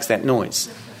phone that makes that noise.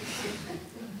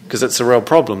 Because it's a real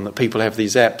problem that people have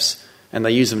these apps and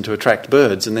they use them to attract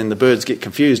birds, and then the birds get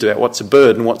confused about what's a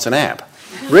bird and what's an app.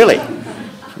 Really.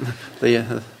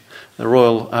 The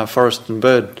Royal Forest and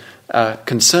Bird are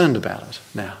concerned about it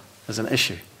now as an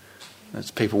issue. As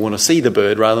people want to see the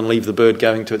bird rather than leave the bird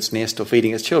going to its nest or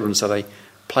feeding its children, so they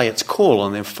play its call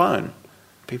on their phone.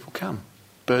 People come.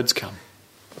 Birds come.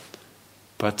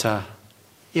 But,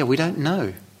 we don't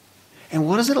know. And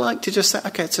what is it like to just say,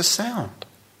 okay, it's a sound?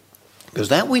 Because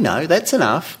that we know, that's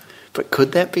enough. But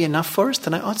could that be enough for us to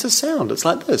know, it's a sound, it's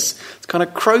like this. It's kind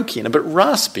of croaky and a bit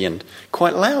raspy and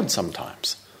quite loud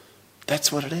sometimes. That's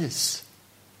what it is.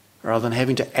 Rather than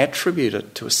having to attribute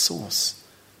it to a source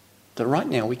that right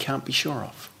now we can't be sure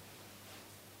of.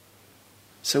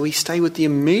 So we stay with the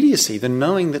immediacy, the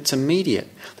knowing that's immediate,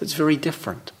 that's very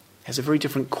different, has a very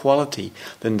different quality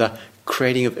than the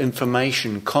creating of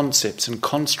information, concepts and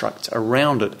constructs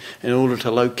around it in order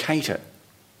to locate it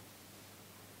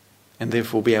and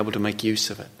therefore be able to make use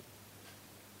of it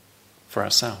for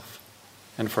ourselves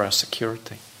and for our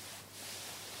security.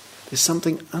 There's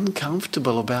something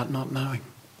uncomfortable about not knowing.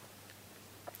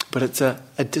 But it's a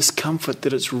discomfort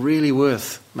that it's really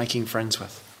worth making friends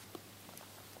with.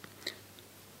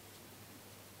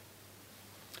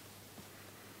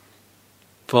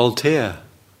 Voltaire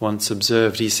once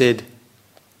observed, he said,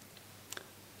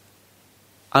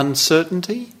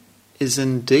 "Uncertainty is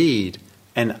indeed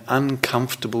an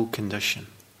uncomfortable condition.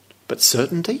 But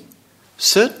certainty?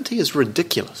 Certainty is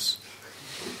ridiculous."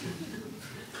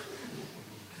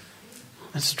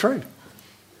 It's true.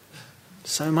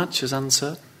 So much is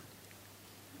uncertain.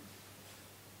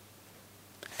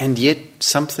 And yet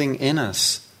something in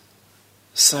us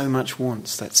so much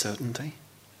wants that certainty.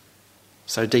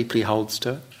 so deeply holds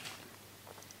to it.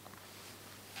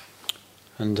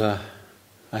 And I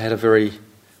had a very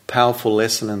powerful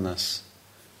lesson in this,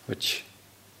 which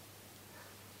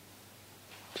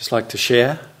I'd just like to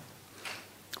share.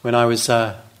 When I was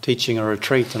teaching a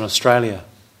retreat in Australia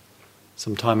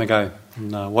some time ago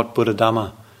in Wat Buddha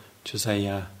Dhamma, which is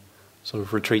a sort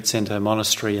of retreat centre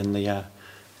monastery in the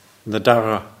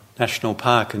Darra National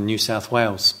Park in New South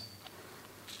Wales.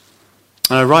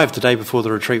 And I arrived the day before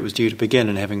the retreat was due to begin,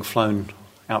 and having flown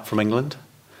out from England,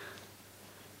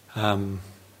 given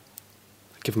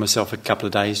myself a couple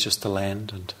of days just to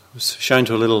land, and I was shown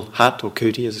to a little hut, or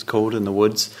kuti as it's called, in the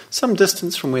woods, some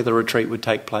distance from where the retreat would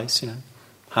take place,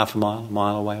 half a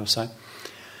mile away or so.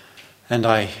 And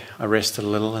I rested a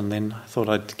little, and then I thought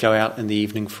I'd go out in the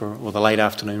evening or the late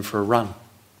afternoon for a run,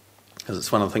 because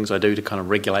it's one of the things I do to kind of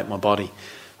regulate my body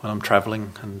when I'm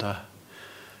travelling and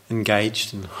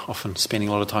engaged, and often spending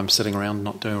a lot of time sitting around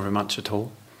not doing very much at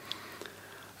all.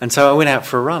 And so I went out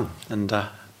for a run, and I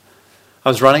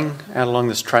was running out along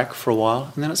this track for a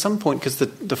while, and then at some point, because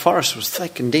the forest was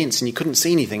thick and dense and you couldn't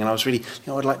see anything, and I was really,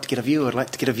 I'd like to get a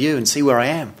view and see where I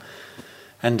am.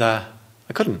 And I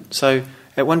couldn't. So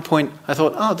at one point I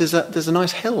thought, there's a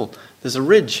nice hill, there's a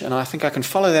ridge, and I think I can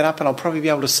follow that up and I'll probably be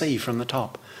able to see from the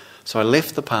top. So I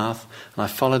left the path and I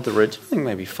followed the ridge, I think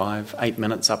maybe 5-8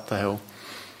 minutes up the hill,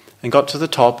 and got to the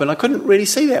top, and I couldn't really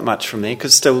see that much from there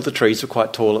because still the trees were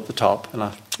quite tall at the top, and I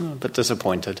was a bit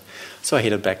disappointed. So I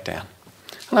headed back down.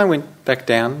 And I went back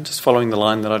down, just following the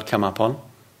line that I'd come up on.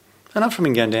 And after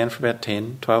being going down for about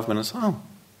 10, 12 minutes, I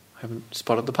haven't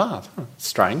spotted the path. It's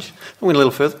strange. I went a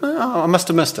little further. I must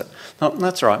have missed it. No,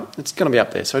 that's all right. It's going to be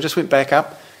up there. So I just went back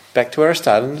to where I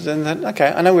started, and then, okay,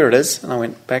 I know where it is. And I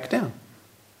went back down.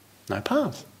 No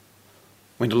path.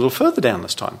 Went a little further down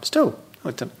this time. Still.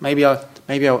 Maybe I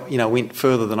went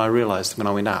further than I realised when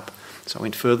I went up. So I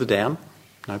went further down.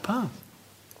 No path.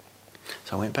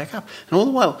 So I went back up. And all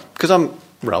the while, because I'm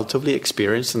relatively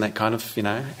experienced in that kind of,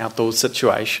 outdoor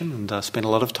situation, and spent a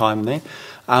lot of time there.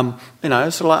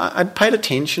 I'd paid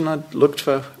attention, I'd looked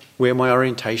for where my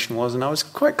orientation was, and I was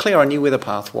quite clear I knew where the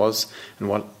path was, and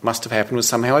what must have happened was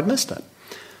somehow I'd missed it.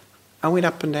 I went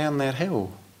up and down that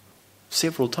hill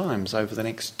several times over the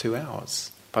next 2 hours,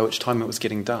 by which time it was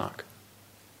getting dark.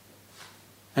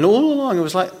 And all along it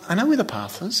was like, I know where the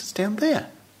path is, it's down there.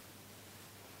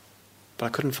 But I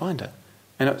couldn't find it.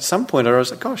 And at some point I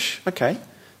was like, gosh, okay,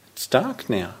 it's dark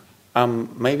now.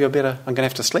 Maybe I'm going to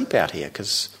have to sleep out here,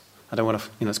 because I don't want to,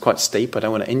 it's quite steep. I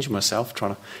don't want to injure myself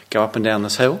trying to go up and down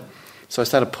this hill. So I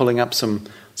started pulling up some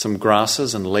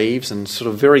grasses and leaves, and sort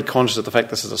of very conscious of the fact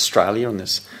this is Australia and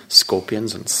there's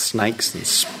scorpions and snakes and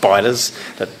spiders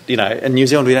that, in New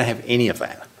Zealand we don't have any of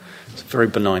that. It's a very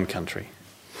benign country.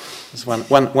 There's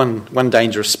one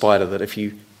dangerous spider that if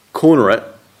you corner it,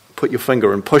 put your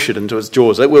finger and push it into its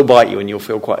jaws, it will bite you and you'll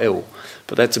feel quite ill.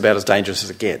 But that's about as dangerous as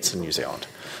it gets in New Zealand.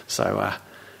 So,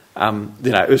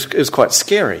 it was quite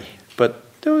scary. But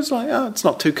it was like, it's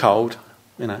not too cold.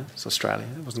 It's Australia.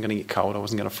 It wasn't going to get cold. I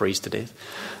wasn't going to freeze to death.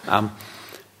 And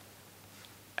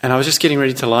I was just getting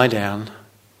ready to lie down.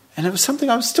 And it was something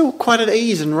I was still quite at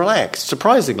ease and relaxed,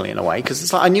 surprisingly in a way, because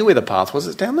it's like I knew where the path was.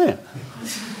 It's down there.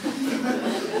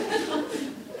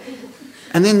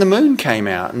 And then the moon came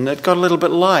out and it got a little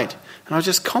bit light, and I was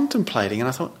just contemplating, and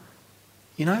I thought,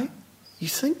 you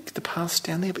think the path's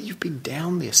down there, but you've been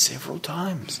down there several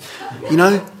times.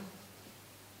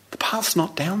 The path's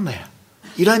not down there.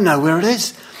 You don't know where it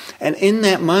is. And in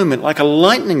that moment, like a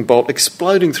lightning bolt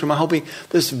exploding through my whole being,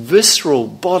 this visceral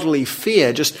bodily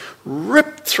fear just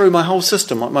ripped through my whole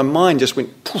system. Like my mind just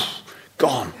went, poof,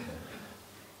 gone.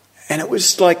 And it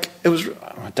was like,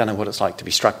 I don't know what it's like to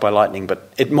be struck by lightning, but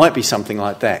it might be something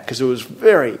like that, because it was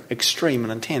very extreme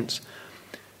and intense.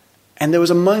 And there was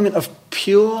a moment of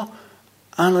pure,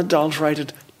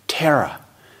 unadulterated terror,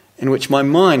 in which my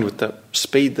mind, with the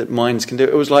speed that minds can do,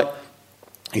 it was like,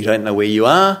 you don't know where you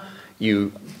are,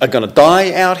 you are going to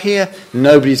die out here,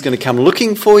 nobody's going to come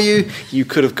looking for you, you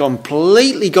could have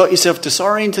completely got yourself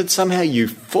disoriented somehow, you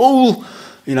fool,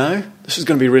 this is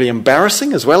going to be really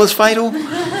embarrassing as well as fatal.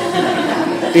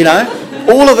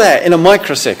 All of that in a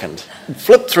microsecond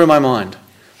flipped through my mind.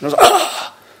 And I was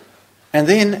like, And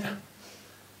then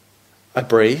I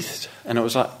breathed, and it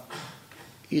was like,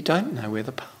 you don't know where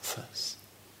the path is.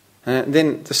 And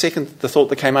then the thought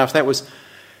that came after that was,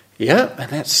 yeah, and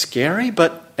that's scary,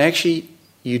 but actually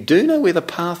you do know where the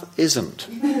path isn't.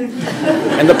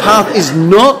 And the path is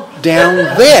not down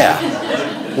there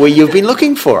where you've been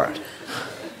looking for it.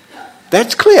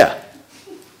 That's clear.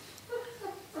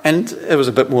 And it was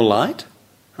a bit more light.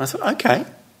 I thought, okay,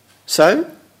 so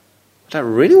I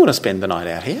don't really want to spend the night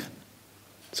out here.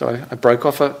 So I broke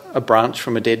off a branch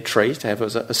from a dead tree to have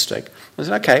as a stick. I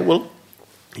said, okay, well,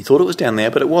 he thought it was down there,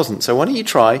 but it wasn't. So why don't you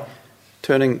try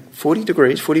turning 40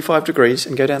 degrees, 45 degrees,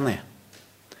 and go down there?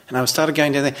 And I started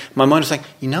going down there. My mind was saying,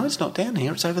 it's not down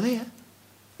here, it's over there.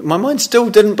 My mind still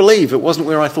didn't believe it wasn't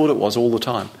where I thought it was all the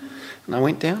time. And I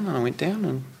went down,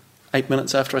 and 8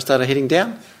 minutes after I started heading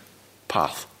down,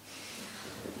 path.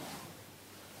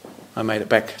 I made it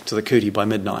back to the Kuti by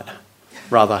midnight,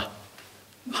 rather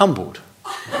humbled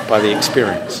by the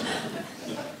experience.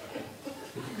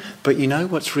 But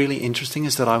what's really interesting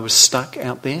is that I was stuck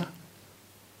out there.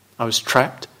 I was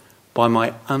trapped by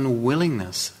my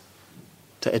unwillingness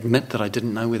to admit that I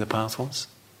didn't know where the path was,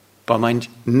 by my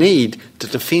need to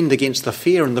defend against the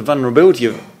fear and the vulnerability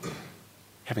of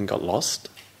having got lost,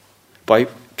 by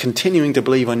continuing to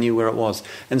believe I knew where it was.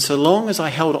 And so long as I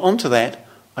held on to that,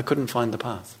 I couldn't find the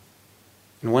path.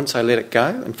 And once I let it go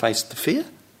and faced the fear,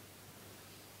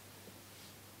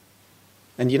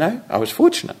 and I was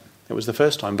fortunate. It was the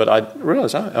first time, but I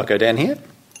realised, I'll go down here.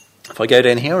 If I go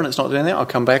down here and it's not down there, I'll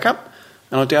come back up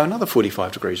and I'll do another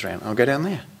 45 degrees round. I'll go down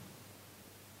there.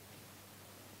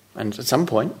 And at some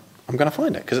point, I'm going to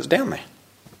find it because it's down there.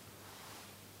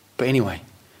 But anyway,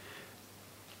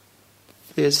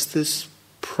 there's this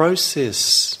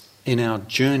process in our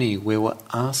journey where we're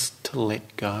asked to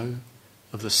let go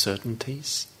of the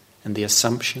certainties and the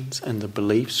assumptions and the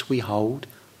beliefs we hold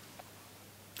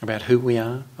about who we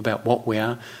are, about what we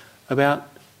are, about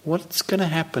what's going to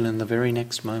happen in the very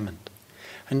next moment.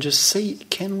 And just see,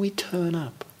 can we turn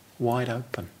up wide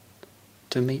open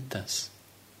to meet this,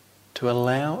 to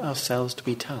allow ourselves to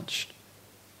be touched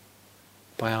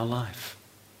by our life.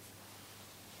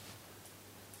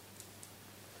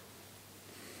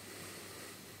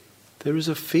 There is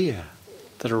a fear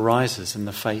that arises in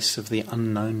the face of the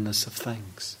unknownness of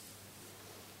things.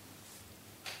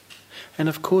 And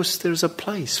of course there's a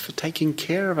place for taking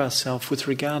care of ourselves with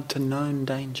regard to known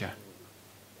danger.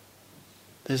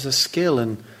 There's a skill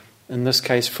in this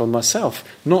case for myself,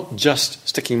 not just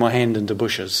sticking my hand into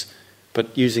bushes,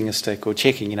 but using a stick or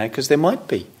checking, because there might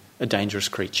be a dangerous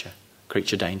creature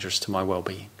dangerous to my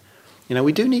well-being.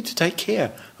 We do need to take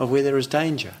care of where there is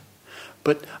danger.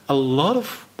 But a lot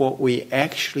of what we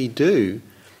actually do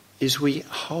is we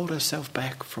hold ourselves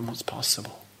back from what's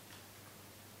possible.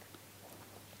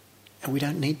 And we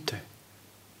don't need to.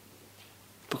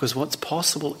 Because what's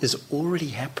possible is already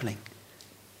happening.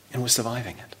 And we're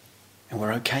surviving it. And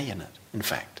we're okay in it, in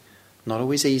fact. Not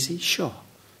always easy, sure.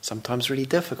 Sometimes really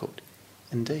difficult,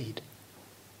 indeed.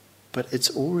 But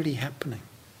it's already happening.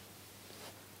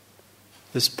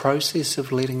 This process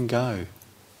of letting go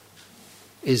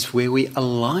is where we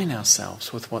align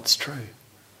ourselves with what's true.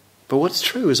 But what's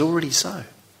true is already so.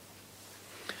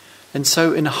 And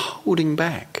so in holding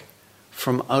back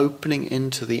from opening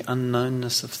into the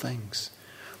unknownness of things,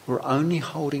 we're only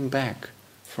holding back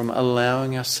from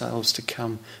allowing ourselves to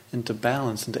come into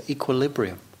balance, into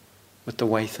equilibrium with the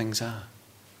way things are.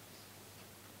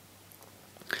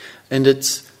 And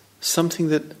it's something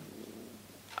that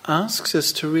asks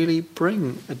us to really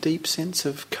bring a deep sense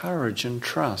of courage and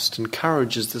trust. And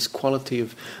courage is this quality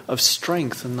of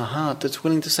strength in the heart that's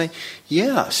willing to say,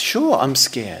 yeah, sure, I'm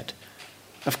scared.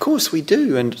 Of course we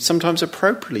do, and sometimes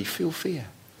appropriately feel fear.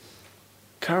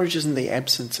 Courage isn't the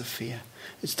absence of fear.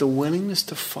 It's the willingness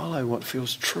to follow what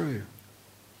feels true,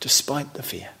 despite the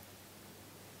fear.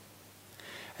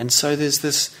 And so there's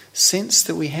this sense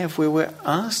that we have where we're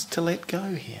asked to let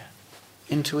go here,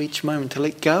 into each moment, to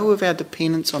let go of our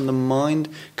dependence on the mind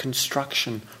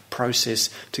construction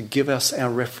process to give us our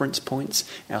reference points,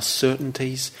 our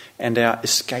certainties, and our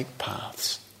escape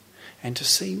paths. And to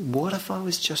see, what if I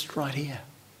was just right here?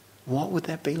 What would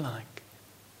that be like?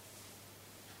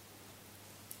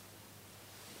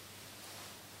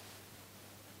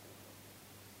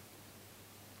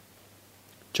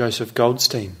 Joseph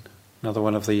Goldstein, another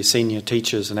one of the senior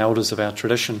teachers and elders of our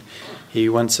tradition, he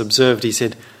once observed, he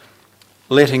said,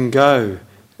 letting go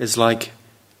is like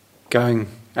going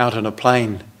out on a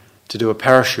plane to do a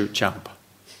parachute jump.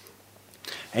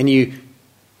 And you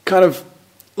kind of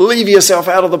leave yourself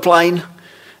out of the plane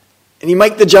and you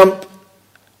make the jump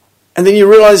and then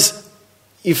you realise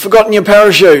you've forgotten your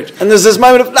parachute and there's this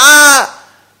moment of,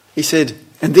 he said,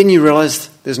 and then you realise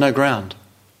there's no ground.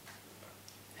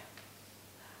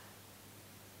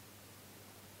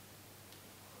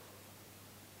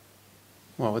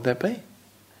 What would that be?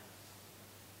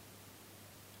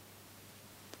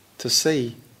 To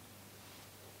see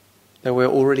that we're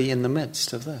already in the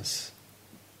midst of this,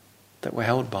 that we're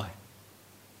held by.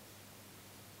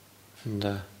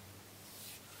 And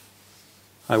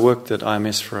I worked at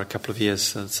IMS for a couple of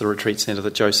years. It's the retreat centre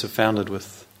that Joseph founded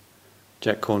with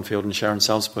Jack Cornfield and Sharon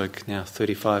Salzberg now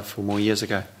 35 or more years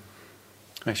ago.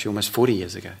 Actually almost 40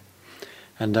 years ago.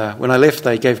 And when I left,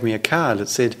 they gave me a card that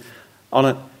said on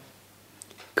it,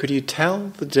 "Could you tell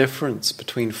the difference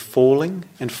between falling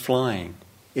and flying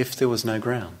if there was no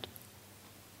ground?"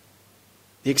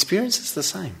 The experience is the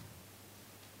same.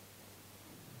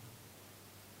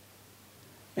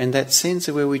 And that sense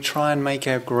of where we try and make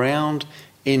our ground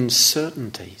in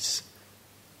certainties,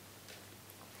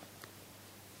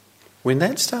 when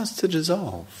that starts to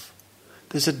dissolve,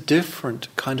 there's a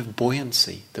different kind of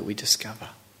buoyancy that we discover.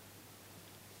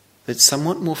 That's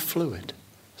somewhat more fluid,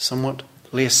 somewhat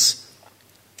less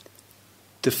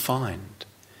defined,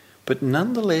 but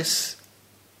nonetheless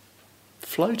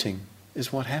floating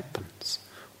is what happens.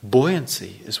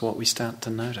 Buoyancy is what we start to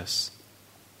notice.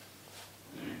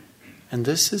 And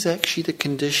this is actually the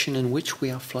condition in which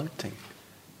we are floating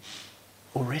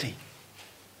already.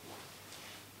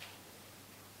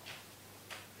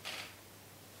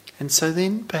 And so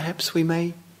then perhaps we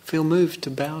may feel moved to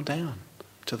bow down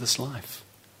to this life.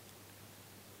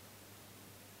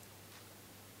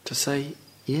 To say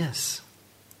yes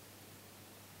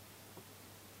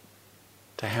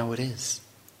to how it is.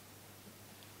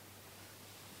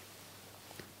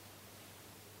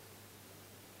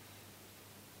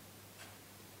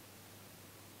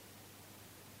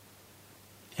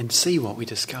 And see what we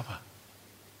discover.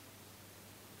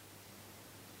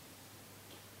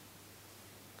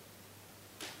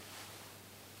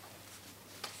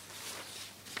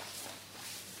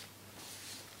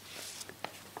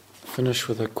 Finish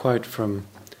with a quote from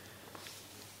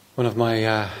one of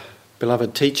my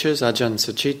beloved teachers, Ajahn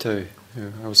Sucitto,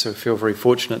 who I also feel very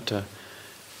fortunate to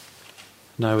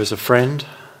know as a friend.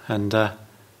 And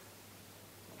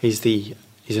he's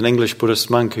an English Buddhist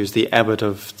monk who's the abbot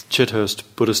of Chithurst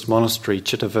Buddhist Monastery,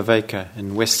 Chittaviveka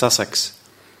in West Sussex.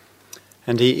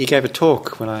 And he gave a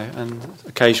talk on an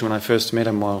occasion when I first met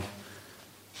him while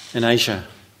in Asia.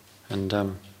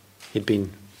 And he'd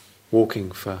been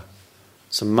walking for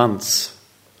some months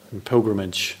in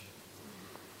pilgrimage.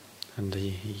 And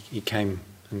he came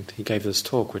and he gave this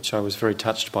talk, which I was very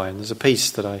touched by. And there's a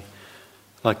piece that I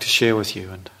like to share with you.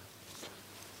 And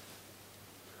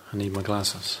I need my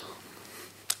glasses.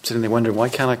 I'm sitting there wondering, why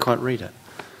can't I quite read it?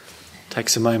 It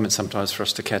takes a moment sometimes for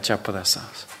us to catch up with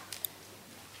ourselves.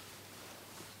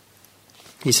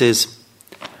 He says,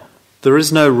 "There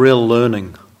is no real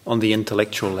learning on the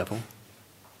intellectual level.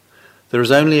 There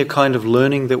is only a kind of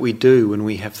learning that we do when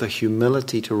we have the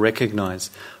humility to recognize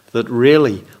that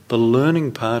really the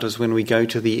learning part is when we go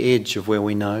to the edge of where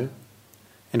we know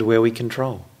and where we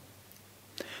control.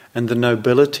 And the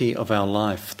nobility of our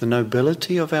life, the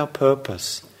nobility of our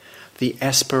purpose, the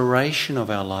aspiration of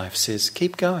our life says,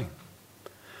 keep going,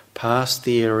 past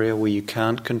the area where you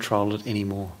can't control it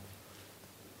anymore.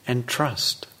 And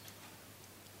trust.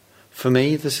 For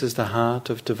me, this is the heart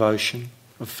of devotion,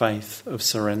 of faith, of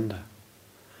surrender.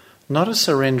 Not a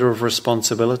surrender of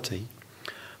responsibility,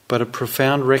 but a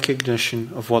profound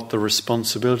recognition of what the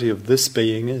responsibility of this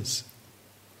being is.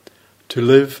 To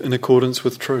live in accordance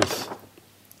with truth,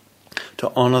 to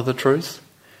honour the truth,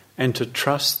 and to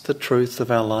trust the truth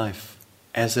of our life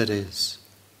as it is.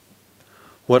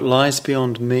 What lies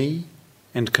beyond me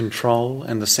and control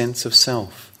and the sense of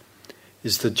self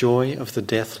is the joy of the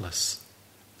deathless,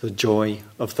 the joy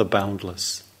of the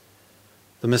boundless,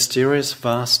 the mysterious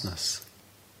vastness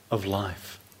of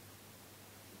life.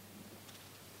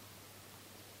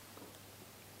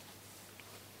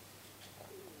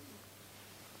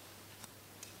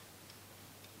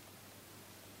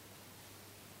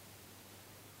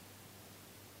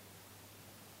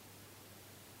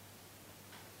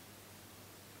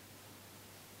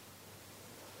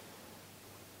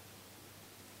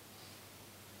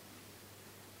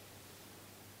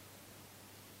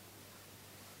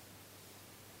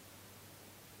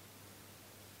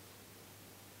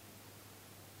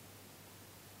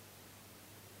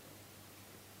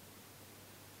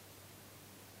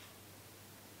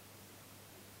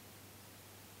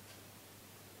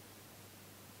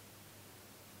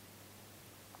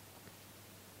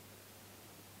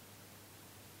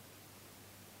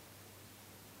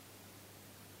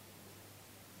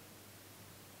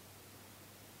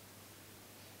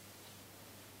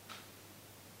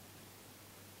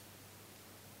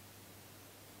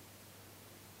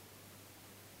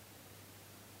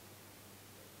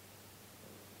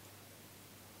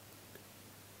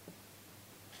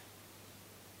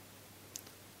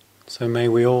 So may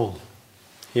we all,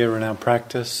 here in our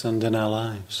practice and in our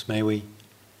lives, may we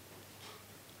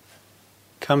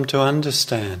come to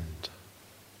understand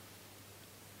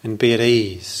and be at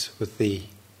ease with the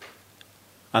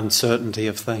uncertainty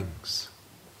of things.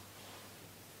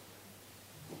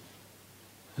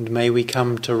 And may we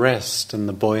come to rest in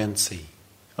the buoyancy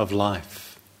of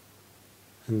life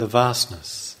and the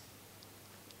vastness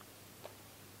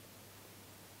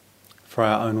for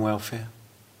our own welfare,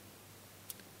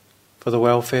 for the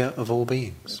welfare of all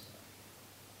beings.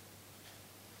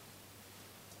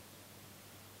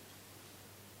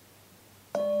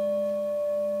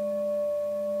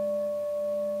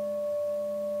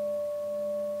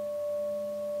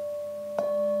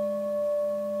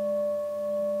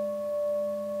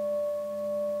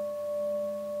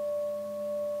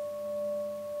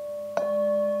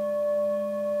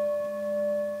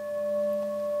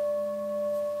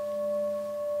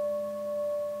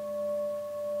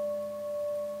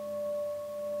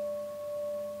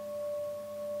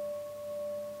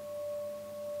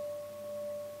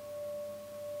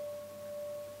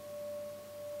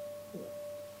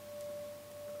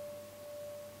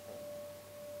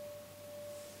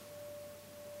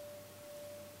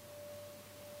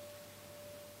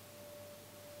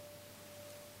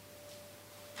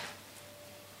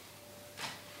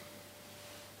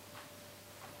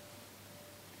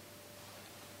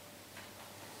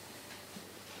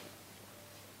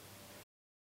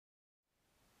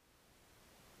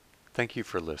 Thank you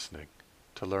for listening.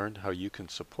 To learn how you can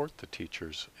support the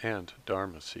teachers and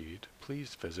Dharma Seed,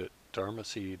 please visit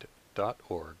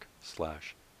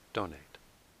dharmaseed.org/donate.